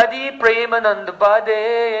Jadi Premananda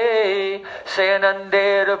Bade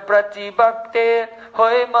Sayanandera Pratibhakte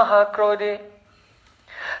Hoy Mahakrode.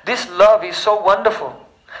 This love is so wonderful.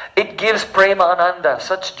 It gives Prema Ananda,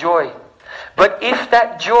 such joy. But if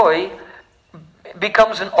that joy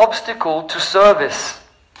becomes an obstacle to service,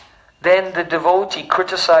 then the devotee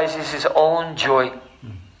criticizes his own joy.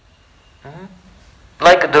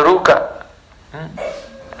 Like Daruka.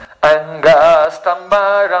 Anga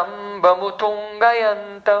stambaram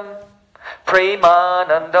bamutungayantam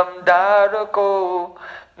premanandam darako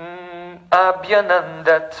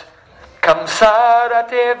abhyanandat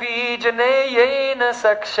kamsarate vijaneyena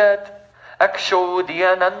sakshat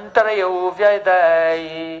akshodhyanantarayo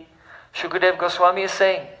vyadai. Shukadev Goswami is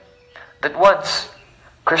saying that once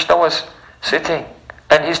Krishna was sitting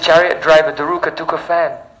and his chariot driver Daruka took a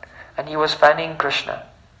fan and he was fanning Krishna.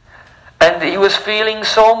 And he was feeling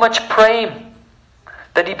so much prem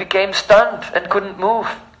that he became stunned and couldn't move.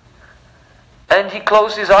 And he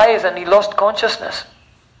closed his eyes and he lost consciousness.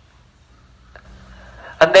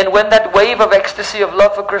 And then when that wave of ecstasy of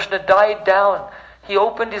love for Krishna died down, he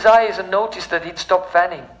opened his eyes and noticed that he'd stopped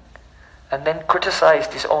fanning. And then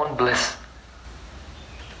criticized his own bliss.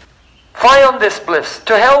 Fie on this bliss.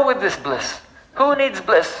 To hell with this bliss. Who needs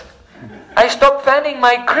bliss? I stopped fanning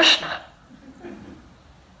my Krishna.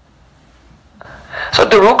 So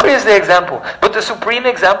Daruka is the example. But the supreme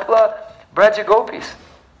example are Braja Gopis.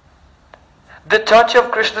 The touch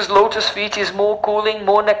of Krishna's lotus feet is more cooling,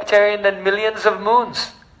 more nectarian than millions of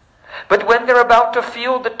moons. But when they're about to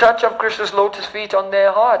feel the touch of Krishna's lotus feet on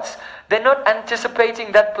their hearts, they're not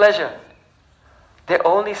anticipating that pleasure. They're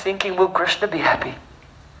only thinking, will Krishna be happy?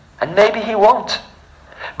 And maybe he won't.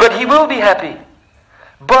 But he will be happy.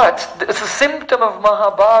 But the symptom of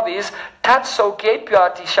Mahabhav is tatso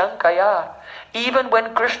kepyati shankaya. Even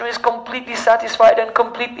when Krishna is completely satisfied and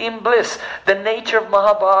completely in bliss, the nature of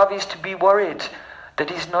Mahabhav is to be worried that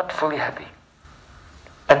he's not fully happy.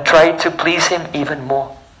 And try to please him even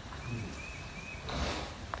more.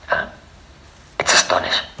 It's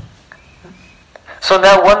astonishing. So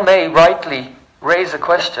now one may rightly raise a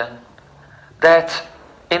question that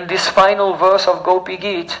in this final verse of Gopi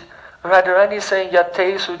Geet, Radharani is saying,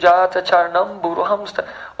 Yate Sujata Charnam Buruhamsta.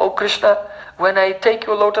 Oh Krishna, when I take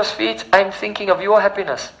your lotus feet, I'm thinking of your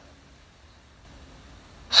happiness.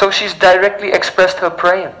 So she's directly expressed her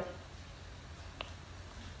praying.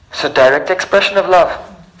 It's a direct expression of love.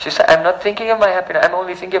 She said, I'm not thinking of my happiness, I'm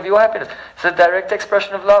only thinking of your happiness. It's a direct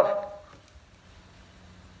expression of love.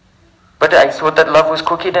 But I thought that love was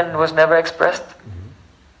cookied and was never expressed.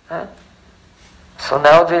 Huh? So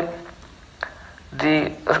now the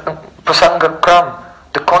prasanga kram,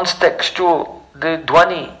 the contextual, the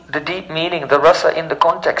dwani, the deep meaning, the rasa in the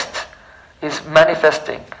context is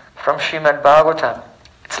manifesting from Srimad Bhagavatam.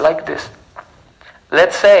 It's like this.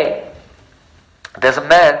 Let's say there's a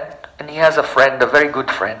man and he has a friend, a very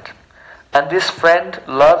good friend. And this friend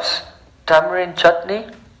loves tamarind chutney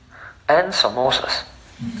and samosas.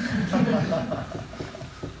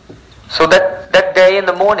 So that day in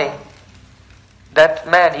the morning, that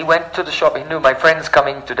man, he went to the shop. He knew my friend's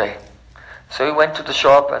coming today. So he went to the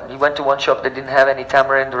shop, and he went to one shop that didn't have any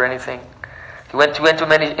tamarind or anything. He went to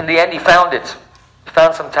many. In the end, he found it. He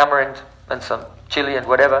found some tamarind and some chili and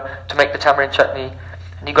whatever to make the tamarind chutney.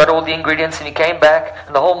 And he got all the ingredients, and he came back,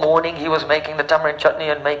 and the whole morning he was making the tamarind chutney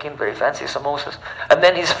and making very fancy samosas. And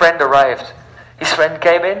then his friend arrived. His friend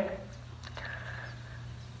came in.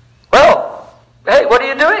 Well, hey, what are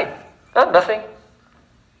you doing? Oh, nothing.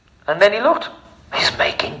 And then he looked. He's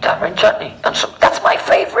making tamarind chutney. And so that's my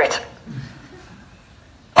favorite.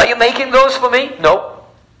 Are you making those for me? No.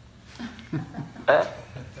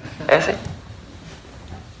 You see?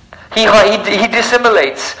 He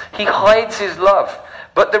dissimulates. He hides his love.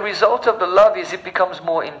 But the result of the love is it becomes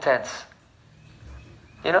more intense.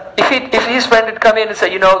 You know, if his friend had come in and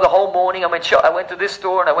said, you know, the whole morning I went to this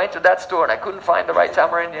store and I went to that store and I couldn't find the right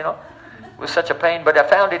tamarind, you know. It was such a pain, but I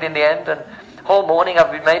found it in the end, and whole morning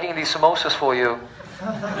I've been making these samosas for you.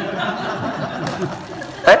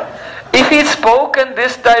 Right? If he'd spoken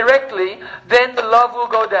this directly, then the love will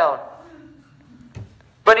go down.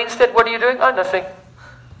 But instead, what are you doing? Oh, nothing.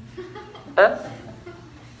 Huh?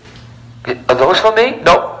 Are those for me?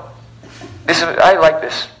 No. I like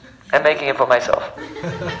this. I'm making it for myself.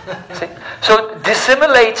 See? So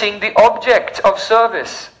dissimulating the object of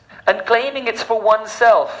service and claiming it's for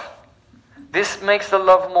oneself, this makes the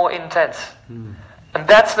love more intense. And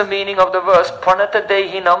that's the meaning of the verse, Pranata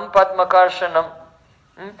Dehinam Padmakarshanam.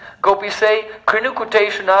 Gopis say,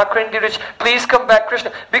 Krinukuteshuna, Krindirich, please come back,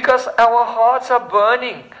 Krishna. Because our hearts are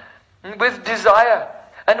burning with desire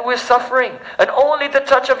and we're suffering. And only the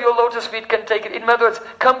touch of your lotus feet can take it. In other words,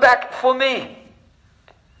 come back for me.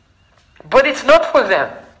 But it's not for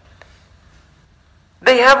them.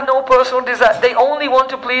 They have no personal desire. They only want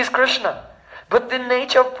to please Krishna. But the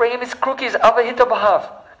nature of Prem is crooked, is avahita bhav.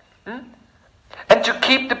 And to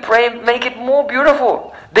keep the Prem, make it more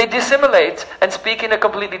beautiful, they dissimulate and speak in a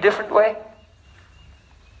completely different way.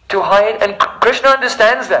 To hide, and Krishna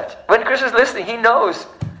understands that. When Krishna is listening, he knows.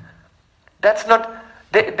 That's not,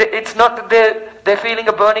 it's not that they're feeling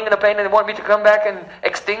a burning and a pain and they want me to come back and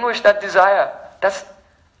extinguish that desire.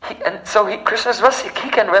 Krishna's rasik, he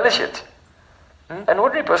can relish it. An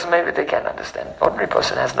ordinary person, maybe they can't understand. Ordinary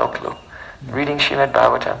person has no clue. Reading Srimad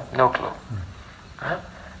Bhagavatam, no clue.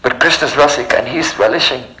 But Krishna's rasik, and he's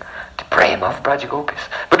relishing the prema of Braja Gopis.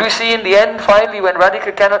 But we see in the end, finally, when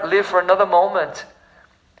Radhika cannot live for another moment,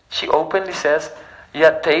 she openly says,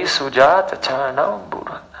 Yate sujata charanam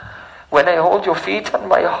Buddha. When I hold your feet on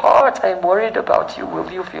my heart, I am worried about you. Will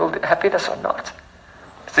you feel the happiness or not?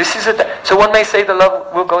 This is it. So one may say the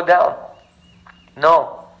love will go down.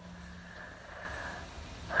 No.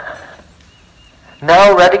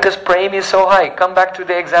 Now Radhika's prema is so high. Come back to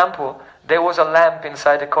the example. There was a lamp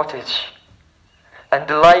inside a cottage. And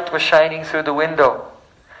the light was shining through the window.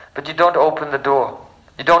 But you don't open the door.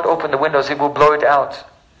 You don't open the windows, it will blow it out.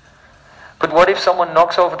 But what if someone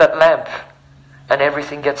knocks over that lamp and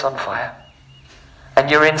everything gets on fire? And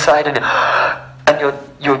you're inside and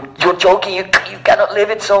you're joking, you cannot live,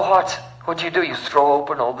 it's so hot. What do? You throw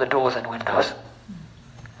open all the doors and windows.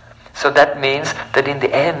 So that means that in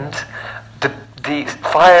the end, the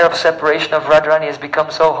fire of separation of Radharani has become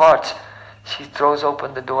so hot, she throws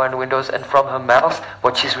open the door and windows, and from her mouth,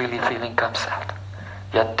 what she's really feeling comes out.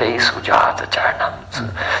 Yate sujata charnam.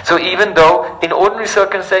 So even though in ordinary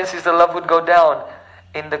circumstances the love would go down,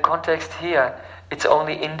 in the context here, it's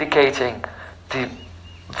only indicating the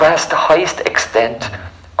vast, highest extent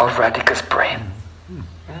of Radhika's prem.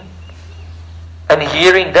 And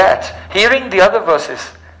hearing the other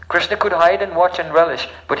verses, Krishna could hide and watch and relish,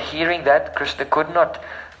 but hearing that, Krishna could not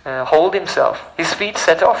hold himself. His feet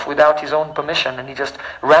set off without his own permission, and he just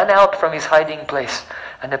ran out from his hiding place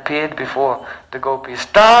and appeared before the gopis.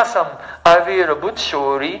 Tasam avira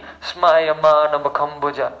butshori smayamana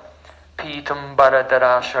makambuja pitam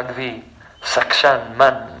baradara shagvi sakshan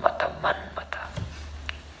manmata manmata.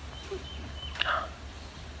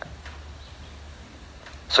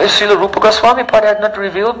 So if Srila Rupa Goswami Pada had not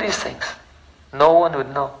revealed these things, no one would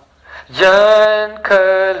know. Jan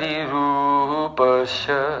Kali Rupa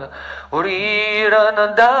Sha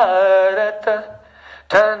Uriranandarata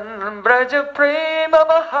Tan Braja Prema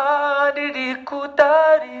Mahadidi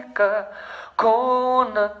Kutarika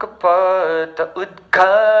Kona Kapata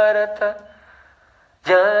Udkarata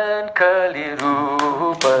Jan Kali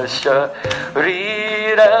Rupa Sha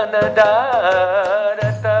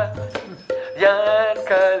Uriranandarata Jan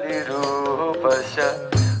Kali Rupa Sha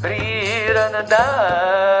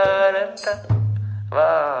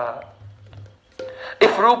Wow.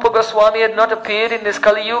 If Rupa Goswami had not appeared in this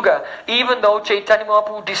Kali Yuga, even though Chaitanya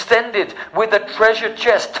Mahaprabhu descended with a treasure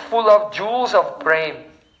chest full of jewels of Prem,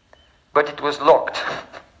 but it was locked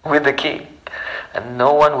with the key, and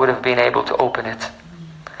no one would have been able to open it.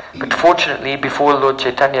 But fortunately, before Lord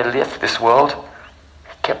Chaitanya left this world,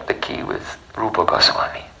 he kept the key with Rupa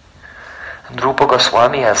Goswami. And Rupa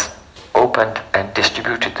Goswami has opened and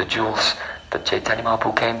distributed the jewels that Chaitanya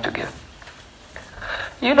Mahaprabhu came to give.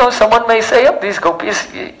 You know, someone may say, oh, these gopis,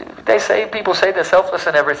 people say they're selfless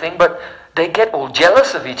and everything, but they get all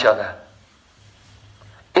jealous of each other.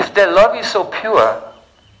 If their love is so pure,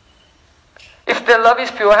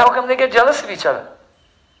 how come they get jealous of each other?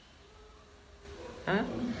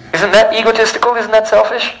 Isn't that egotistical? Isn't that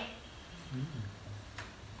selfish?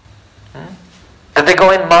 That they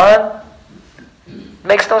go in man?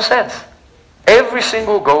 Makes no sense. Every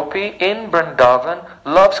single gopi in Vrindavan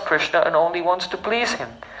loves Krishna and only wants to please him.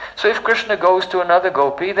 So if Krishna goes to another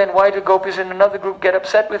gopi, then why do gopis in another group get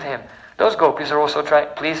upset with him? Those gopis are also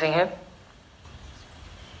pleasing him.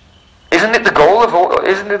 Isn't it the goal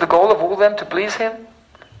of all them to please him?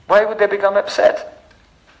 Why would they become upset?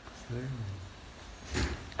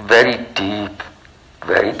 Very deep,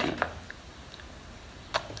 very deep.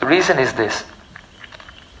 The reason is this.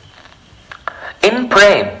 In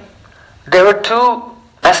Prem, there are two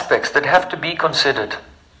aspects that have to be considered.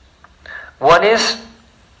 One is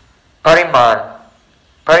Pariman.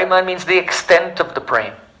 Pariman means the extent of the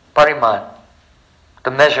Prem. Pariman,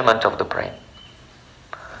 the measurement of the Prem.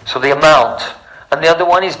 So the amount. And the other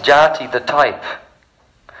one is Jati, the type.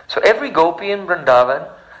 So every gopi in Vrindavan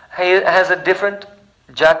has a different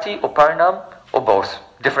Jati or Parinam or both.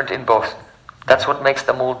 Different in both. That's what makes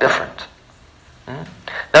them all different.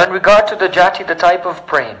 Now in regard to the Jati, the type of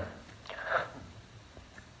Prem,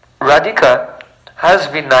 Radhika has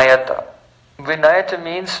Vinayata. Vinayata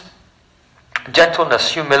means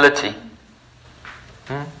gentleness, humility.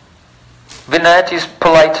 Vinayata is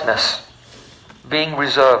politeness, being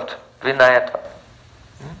reserved. Vinayata.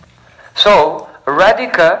 So,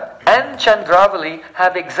 Radhika and Chandravali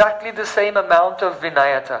have exactly the same amount of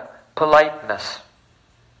Vinayata, politeness,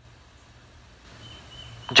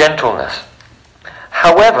 gentleness.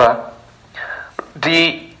 However,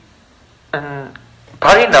 the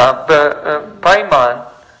Pariman,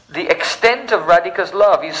 the extent of Radhika's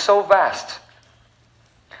love is so vast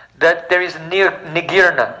that there is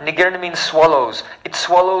nigirna. Nigirna means swallows. It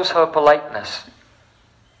swallows her politeness.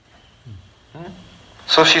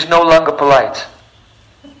 So she's no longer polite.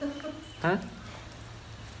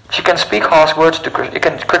 She can speak harsh words to Krishna. You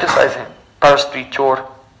can criticize him. Parastri chor.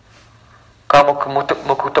 Kamuk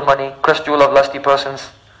mukutamani. Crushed jewel of lusty persons.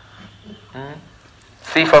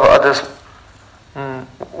 Thief of others.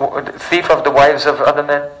 Thief of the wives of other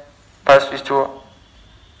men. Parastri chor.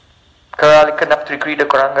 Karali kanaptri krida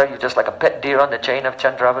koranga. You're just like a pet deer on the chain of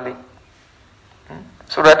Chandravali.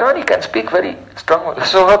 So Radharani can speak very strongly.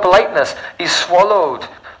 So her politeness is swallowed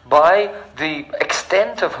by the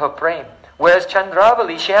extent of her prem. Whereas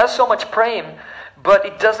Chandravali, she has so much prem, but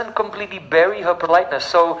it doesn't completely bury her politeness.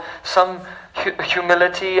 So some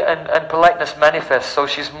humility and politeness manifests. So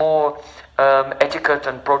she's more etiquette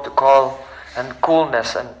and protocol and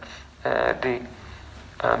coolness and the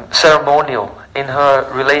ceremonial in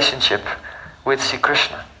her relationship with Sri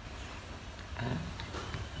Krishna.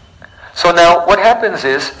 So now what happens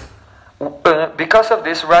is, because of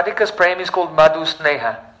this, Radhika's prem is called Madhu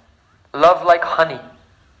Sneha, love like honey.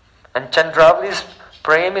 And Chandravali's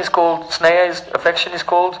prem is called, affection is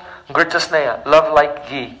called Grita Sneha, love like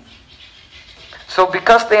ghee. So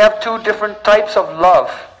because they have two different types of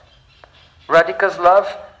love, Radhika's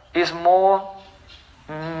love is more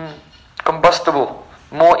combustible,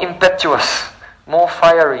 more impetuous, more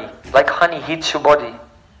fiery, like honey heats your body.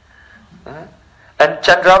 And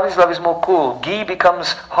Chandravali's love is more cool. Ghee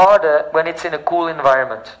becomes harder when it's in a cool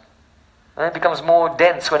environment. And it becomes more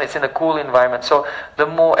dense when it's in a cool environment. So the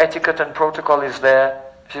more etiquette and protocol is there,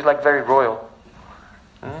 she's like very royal.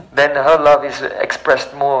 Then her love is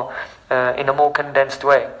expressed more in a more condensed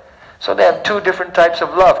way. So they have two different types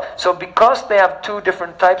of love. So because they have two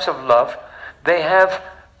different types of love, they have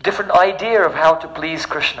different idea of how to please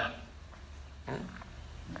Krishna.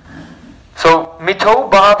 So, mito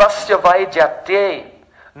bhavasya vaijyate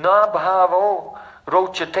na bhavo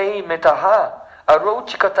rochate mitaha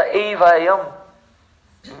arochikata evayam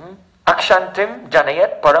akshantim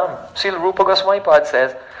janayat param. Srila Rupa Goswami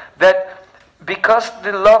says that because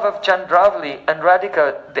the love of Chandravali and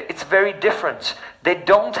Radhika, it's very different. They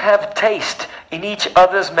don't have taste in each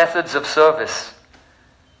other's methods of service.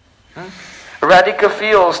 Radhika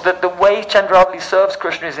feels that the way Chandravali serves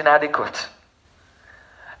Krishna is inadequate.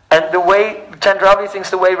 And the way Chandravali thinks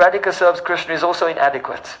the way Radhika serves Krishna is also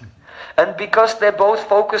inadequate. And because they're both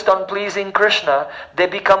focused on pleasing Krishna, they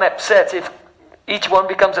become upset if each one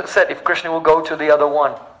becomes upset if Krishna will go to the other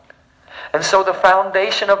one. And so the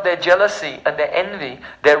foundation of their jealousy and their envy,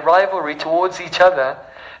 their rivalry towards each other,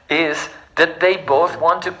 is that they both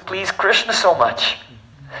want to please Krishna so much.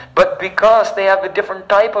 But because they have a different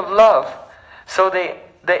type of love, so they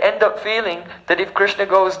end up feeling that if Krishna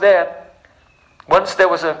goes there, once there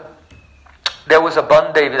was a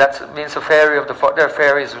Bandevi, that means a fairy of the forest. There are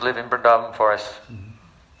fairies who live in Vrindavan forest.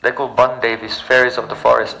 They're called Bandevis, fairies of the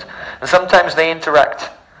forest. And sometimes they interact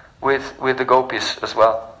with the gopis as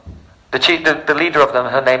well. The leader of them,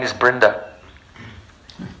 her name is Brinda.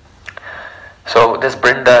 So there's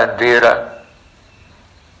Brinda and Veera.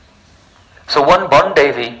 So one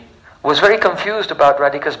Bandevi was very confused about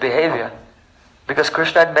Radhika's behavior. Because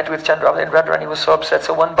Krishna had met with Chandravali and Radharani, was so upset.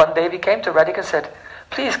 So one Bandevi came to Radhika and said,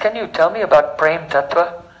 please, can you tell me about Prem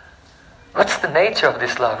Tattva? What's the nature of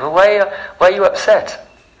this love? Why are you upset?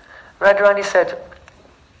 Radharani said,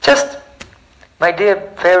 just, my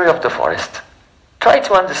dear fairy of the forest, try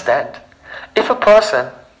to understand. If a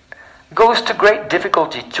person goes to great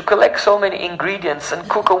difficulty to collect so many ingredients and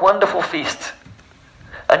cook a wonderful feast,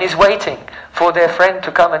 and is waiting for their friend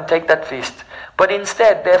to come and take that feast, but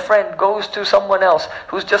instead their friend goes to someone else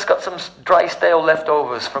who's just got some dry stale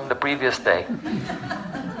leftovers from the previous day,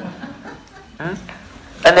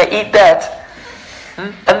 and they eat that,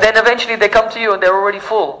 and then eventually they come to you and they're already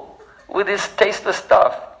full with this tasteless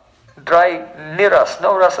stuff, dry niras,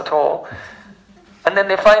 no ras at all, and then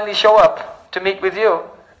they finally show up to meet with you,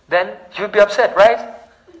 then you'd be upset, right?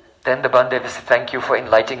 Then the Bandevi said, thank you for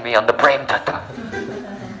enlightening me on the Prem Tattva.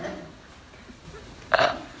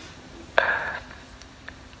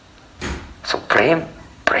 So Prem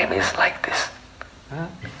is like this.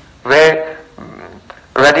 Where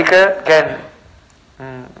Radhika can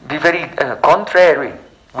be very contrary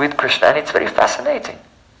with Krishna, and it's very fascinating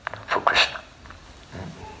for Krishna.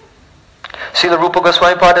 Srila Rupa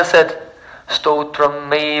Goswami Pada said, Stotram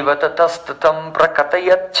meva tatastatam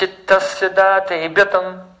prakatayat chittasya date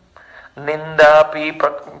bhyatam nindapi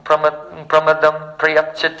pramadam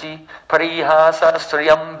prayachati parihasa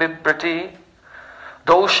sriyam bibrati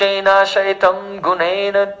doshena shaitam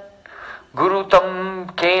gunena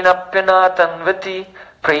gurutam kenapyanatan vati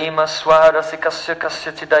prema swarasikasya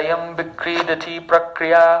kasya chidayam bikridati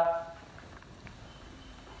prakriya.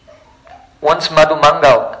 Once Madhu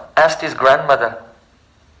Mangal asked his grandmother,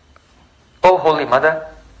 "Oh Holy Mother,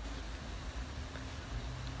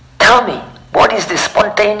 tell me, what is this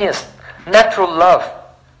spontaneous, natural love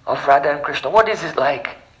of Radha and Krishna? What is it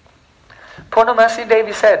like?" Purnamasi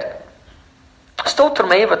Devi said,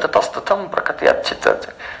 "Stotrameva tatastatam prakatiyat chittat."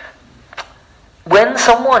 When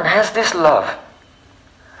someone has this love,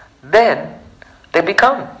 then they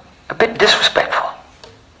become a bit disrespectful.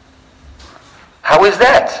 How is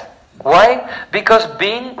that? Why? Because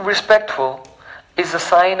being respectful is a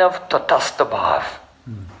sign of tatastha bhav.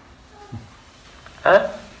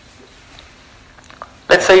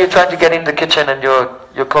 Let's say you're trying to get in the kitchen and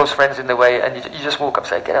your close friend's in the way, and you just walk up and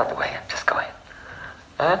say, "Get out of the way, and just go in."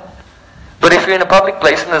 But if you're in a public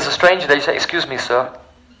place and there's a stranger there, you say, "Excuse me, sir."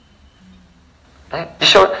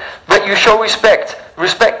 You show respect.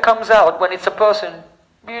 Respect comes out when it's a person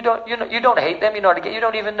you don't hate them, you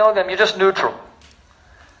don't even know them, you're just neutral.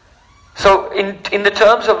 So in the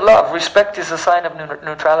terms of love, respect is a sign of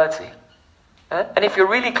neutrality. And if you're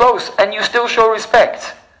really close and you still show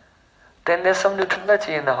respect, then there's some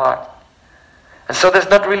neutrality in the heart. And so there's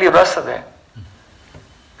not really rasa there.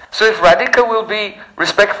 So if Radhika will be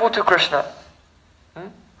respectful to Krishna,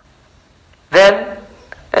 then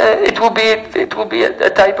it will be a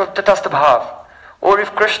type of tatastha bhav. Or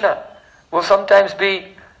if Krishna will sometimes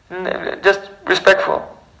be just respectful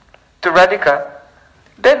to Radhika,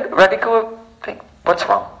 then Radhika will think, what's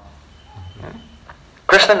wrong?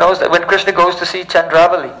 Krishna knows that when Krishna goes to see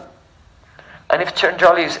Chandravali, and if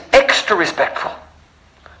Chandravali is extra respectful,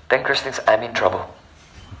 then Krishna thinks, I'm in trouble.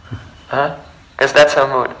 Because that's her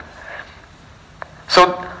mood.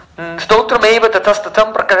 So, stotrameva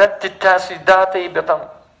tatastatam prakaratita siddhate bhatam.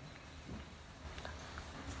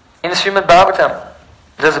 In Srimad Bhagavatam,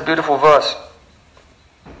 there's a beautiful verse.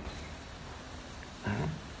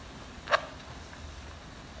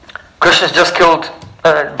 Krishna's just killed,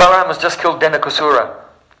 Balaram has just killed Denakasura.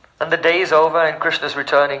 And the day is over and Krishna's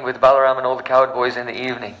returning with Balaram and all the cowherd boys in the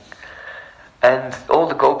evening. And all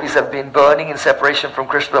the gopis have been burning in separation from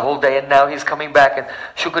Krishna the whole day, and now he's coming back. And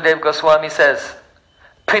Shukadev Goswami says,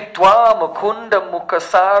 Pitwa mukunda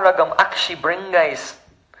mukasaragam akshi bringais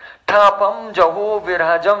tapam jaho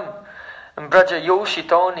virhajam braja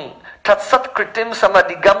yoshitoni tatsat kritim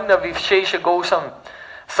samadigamna vivshesha gosam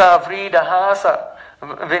savrida hasa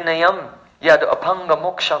vinayam yad apanga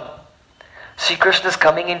moksham. See, Krishna's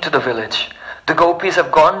coming into the village. The gopis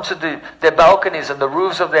have gone to their balconies and the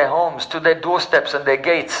roofs of their homes, to their doorsteps and their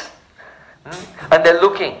gates. And they're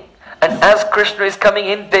looking. And as Krishna is coming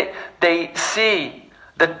in, they see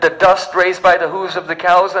the dust raised by the hooves of the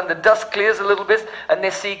cows, and the dust clears a little bit, and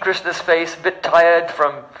they see Krishna's face, a bit tired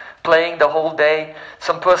from playing the whole day.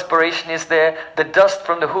 Some perspiration is there. The dust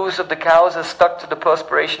from the hooves of the cows is stuck to the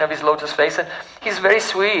perspiration of his lotus face, and he's very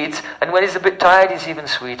sweet, and when he's a bit tired, he's even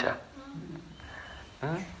sweeter.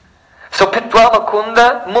 So Pitva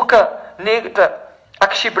Makunda Mukha Negata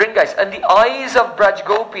Akshi Bringais, and the eyes of Braj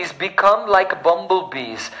Gopis become like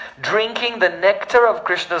bumblebees, drinking the nectar of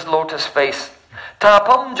Krishna's lotus face,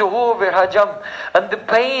 Tapam joho virhajam. And the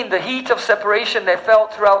pain, the heat of separation they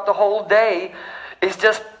felt throughout the whole day is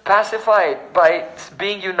just pacified by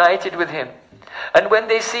being united with him. And when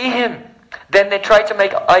they see him, then they try to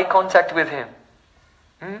make eye contact with him.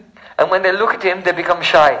 And when they look at him, they become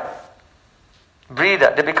shy.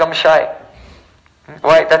 Breather, they become shy.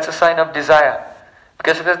 Why? That's a sign of desire.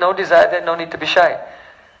 Because if there's no desire, there's no need to be shy.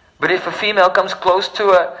 But if a female comes close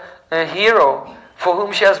to a hero for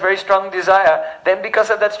whom she has very strong desire, then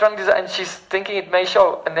because of that strong desire, and she's thinking it may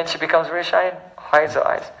show, and then she becomes very shy and hides her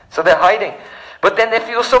eyes. So they're hiding. But then they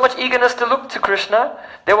feel so much eagerness to look to Krishna,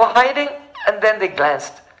 they were hiding, and then they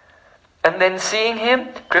glanced. And then seeing him,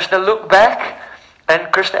 Krishna looked back,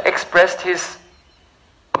 and Krishna expressed his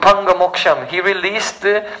Panga Moksham. He released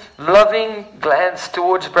the loving glance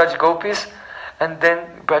towards Braj Gopis, and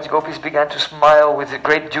then Braj Gopis began to smile with a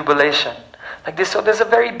great jubilation. Like this. So there's a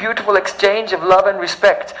very beautiful exchange of love and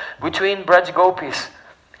respect between Braj Gopis.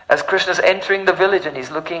 As Krishna's entering the village and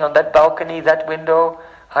he's looking on that balcony, that window,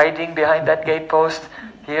 hiding behind that gatepost,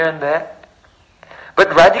 here and there. But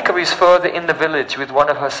Radhika is further in the village with one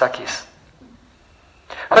of her Sakhis.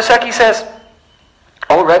 Her Sakhi says,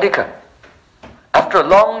 "Oh Radhika, after a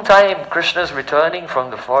long time Krishna's returning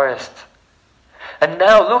from the forest. And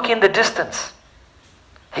now look in the distance.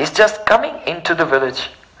 He's just coming into the village.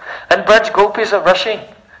 And Braj Gopis are rushing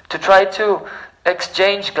to try to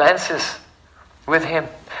exchange glances with him.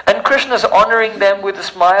 And Krishna's honoring them with a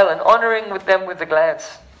smile and honoring with them with a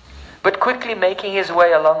glance. But quickly making his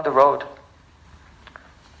way along the road.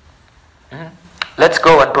 Let's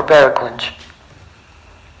go and prepare a kunj."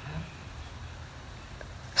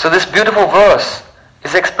 So this beautiful verse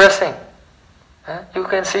is expressing, you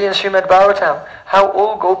can see in Srimad Bhagavatam, how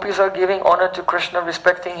all gopis are giving honor to Krishna,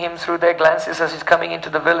 respecting him through their glances as he's coming into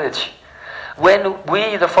the village. When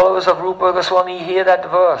we, the followers of Rupa Goswami, hear that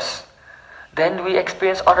verse, then we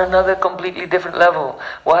experience on another completely different level.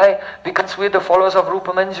 Why? Because we're the followers of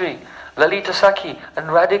Rupa Manjari, Lalita Sakhi and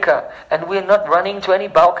Radhika, and we're not running to any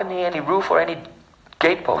balcony, any roof or any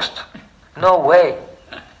gatepost. No way.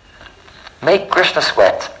 Make Krishna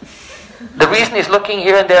sweat. The reason he's looking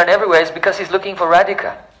here and there and everywhere is because he's looking for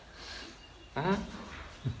Radhika.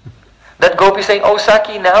 That gopi saying, "Oh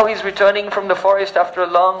Sakhi, now he's returning from the forest after a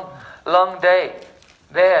long, long day."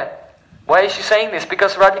 There. Why is she saying this?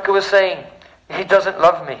 Because Radhika was saying, "He doesn't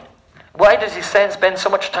love me." Why does he spend so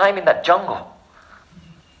much time in that jungle?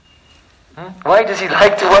 Why does he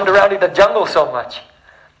like to wander around in the jungle so much?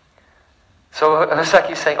 So her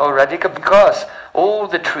Sakhi is saying, "Oh Radhika, because all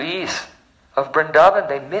the trees of Vrindavan,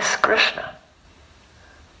 they miss Krishna.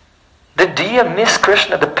 The deer miss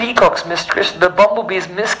Krishna, the peacocks miss Krishna, the bumblebees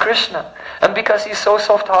miss Krishna. And because he's so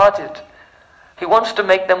soft-hearted, he wants to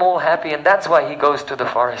make them all happy, and that's why he goes to the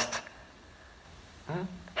forest.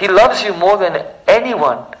 He loves you more than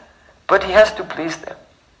anyone, but he has to please them.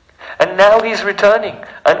 And now he's returning,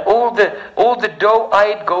 and all the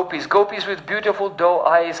doe-eyed gopis with beautiful doe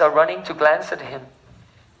eyes are running to glance at him.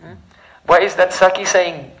 Why is that Sakhi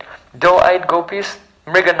saying doe-eyed gopis?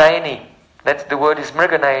 Mriganayani. That's the word is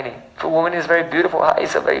Mriganayani. If a woman is very beautiful,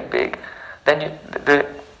 eyes are very big, then the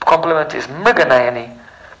complement is Mriganayani,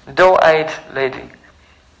 doe-eyed lady.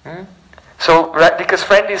 So Radhika's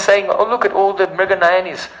friend is saying, "Oh, look at all the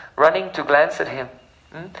Mriganayanis running to glance at him."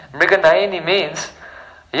 Mriganayani means,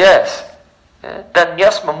 yes,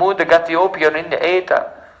 Danyas mamuda gatiyopya rinda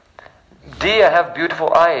eta. Deer have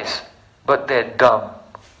beautiful eyes, but they're dumb.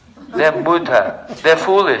 They're mudha. They're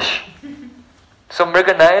foolish. So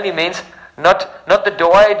Mriganayani means not the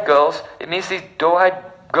doe-eyed girls. It means these doe-eyed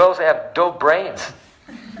girls, they have doe brains.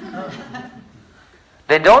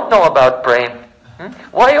 They don't know about Prem.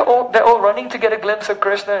 Why are they're all running to get a glimpse of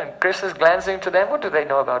Krishna, and Krishna's glancing to them? What do they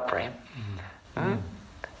know about Prem?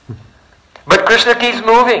 But Krishna keeps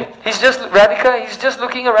moving. Radhika, he's just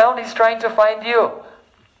looking around, he's trying to find you.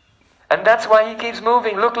 And that's why he keeps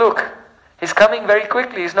moving. Look. He's coming very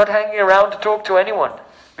quickly. He's not hanging around to talk to anyone.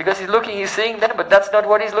 Because he's looking, he's seeing them, but that's not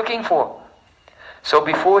what he's looking for. So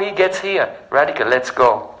before he gets here, Radhika, let's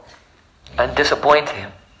go and disappoint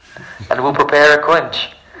him. And we'll prepare a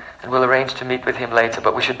kunj. And we'll arrange to meet with him later,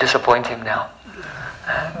 but we should disappoint him now.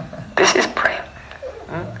 This is Prem.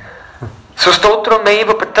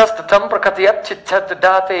 Sustotrameva patastatam prakatiyat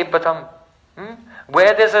chittatadate batam.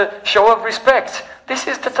 Where there's a show of respect. This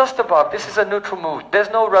is tatastabhav. This is a neutral mood. There's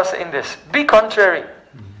no rasa in this. Be contrary.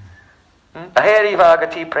 Aheri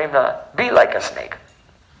vagati premna. Be like a snake.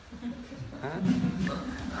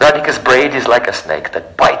 Radhika's braid is like a snake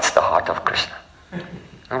that bites the heart of Krishna.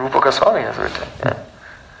 And Rupa Goswami has written.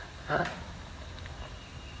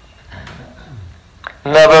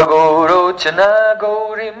 Navagorochana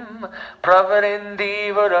Gaurim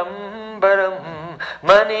Pravarindivaram Baram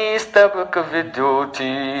Manistabaka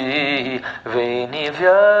Vidyoti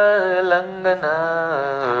Venivya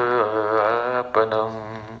Langanapanam.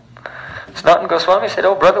 Sanatana Goswami said,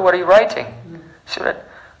 "Oh brother, what are you writing?" She said,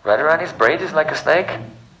 "Radharani's braid is like a snake."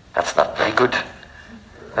 That's not very good.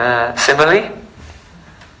 Simile?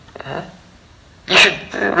 You should,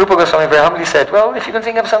 Rupa Goswami very humbly said, "Well, if you can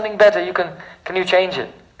think of something better, can you change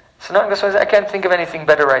it?" Sanatana Goswami said, "I can't think of anything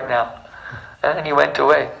better right now." And he went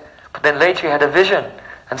away. But then later he had a vision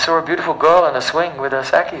and saw a beautiful girl on a swing with her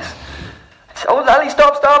sakis. He said, "Oh Lali,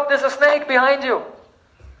 stop, there's a snake behind you."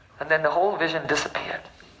 And then the whole vision disappeared.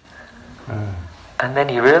 And then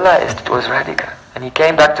he realized it was Radhika. And he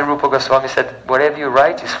came back to Rupa Goswami and said, "Whatever you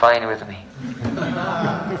write is fine with me."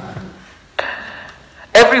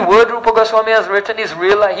 Every word Rupa Goswami has written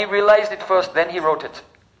he realized it first, then he wrote it.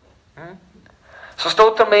 So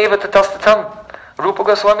stotameva tatastatam. Rupa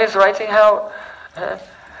Goswami is writing how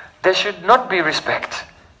there should not be respect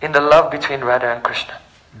in the love between Radha and Krishna.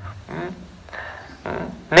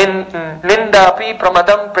 Nindapi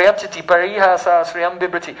pramadam prayachati parihasa sriyam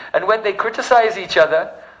bibrati. And when they criticize each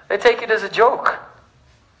other, they take it as a joke.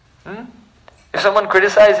 If someone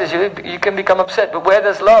criticizes you, you can become upset. But where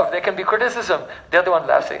there's love, there can be criticism. The other one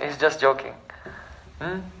laughs, he's just joking.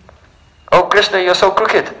 "Oh Krishna, you're so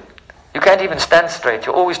crooked. You can't even stand straight.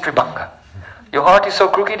 You're always tribanga. Your heart is so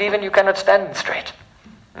crooked, even you cannot stand straight."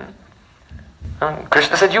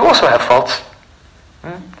 Krishna said, "You also have faults.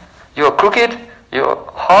 You're crooked, you're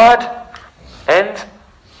hard, and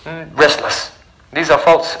restless. These are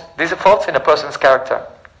faults. These are faults in a person's character.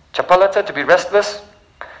 Chapalata, to be restless,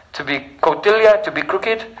 to be Kautilya, to be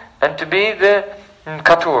crooked, and to be the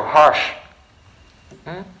Katur, harsh."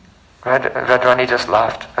 Radharani just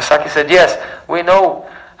laughed. Asaki said, "Yes, we know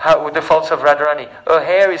the faults of Radharani. Her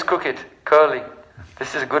hair is crooked, curly.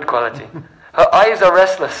 This is a good quality. Her eyes are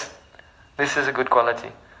restless. This is a good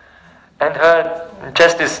quality. And her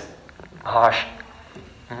chest is harsh.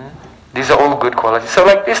 These are all good qualities." So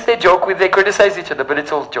like this they joke with, they criticize each other, but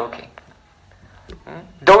it's all joking.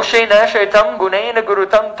 Doshena shaitam gunena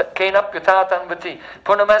gurutam kenapyutatan vati.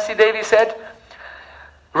 Purnamasi Devi said,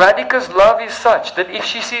 Radhika's love is such that if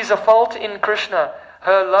she sees a fault in Krishna,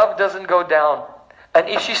 her love doesn't go down. And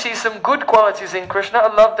if she sees some good qualities in Krishna, her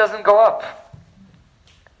love doesn't go up.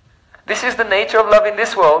 This is the nature of love in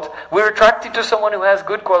this world. We're attracted to someone who has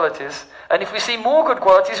good qualities. And if we see more good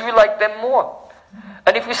qualities, we like them more.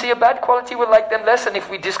 And if we see a bad quality, we like them less. And if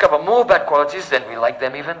we discover more bad qualities, then we like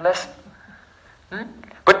them even less.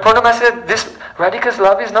 But Purnama said, Radhika's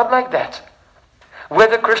love is not like that.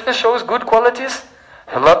 Whether Krishna shows good qualities,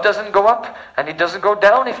 her love doesn't go up, and it doesn't go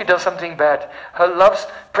down if he does something bad. Her love's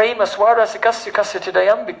prema swara sikasya kasya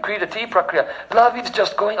chidayam vikridati prakriya. Love is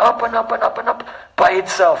just going up and up and up and up by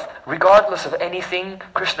itself, regardless of anything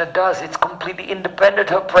Krishna does. It's completely independent.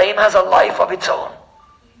 Her prema has a life of its own.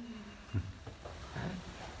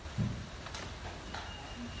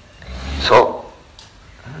 So,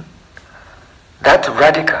 that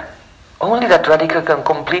Radhika, only that Radhika can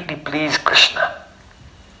completely please Krishna.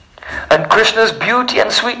 And Krishna's beauty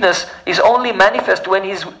and sweetness is only manifest when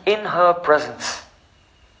he's in her presence.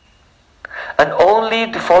 And only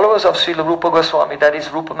the followers of Srila Rupa Goswami, that is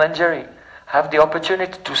Rupa Manjari, have the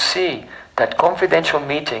opportunity to see that confidential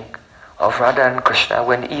meeting of Radha and Krishna,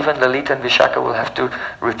 when even Lalita and Vishaka will have to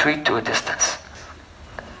retreat to a distance.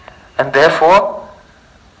 And therefore,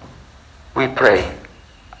 we pray,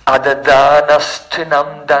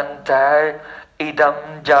 Adadanastinam dantar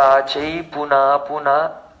idam jache puna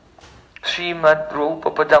puna Srimad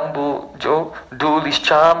Rupa Padambu Jo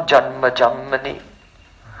Dulishcham Janma Jammani.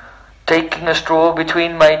 Taking a straw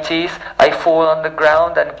between my teeth, I fall on the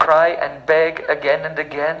ground and cry and beg again and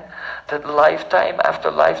again that lifetime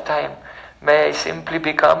after lifetime may I simply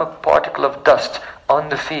become a particle of dust on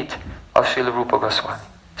the feet of Srila Rupa Goswami.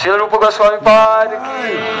 Srila Rupa Goswami Pad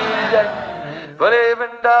ki jai. Bale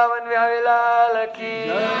Vrindavan Vihari Lala ki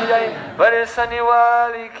jai. Bale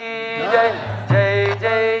Saniwali ki jai. Jai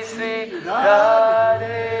Jai Sri Ram.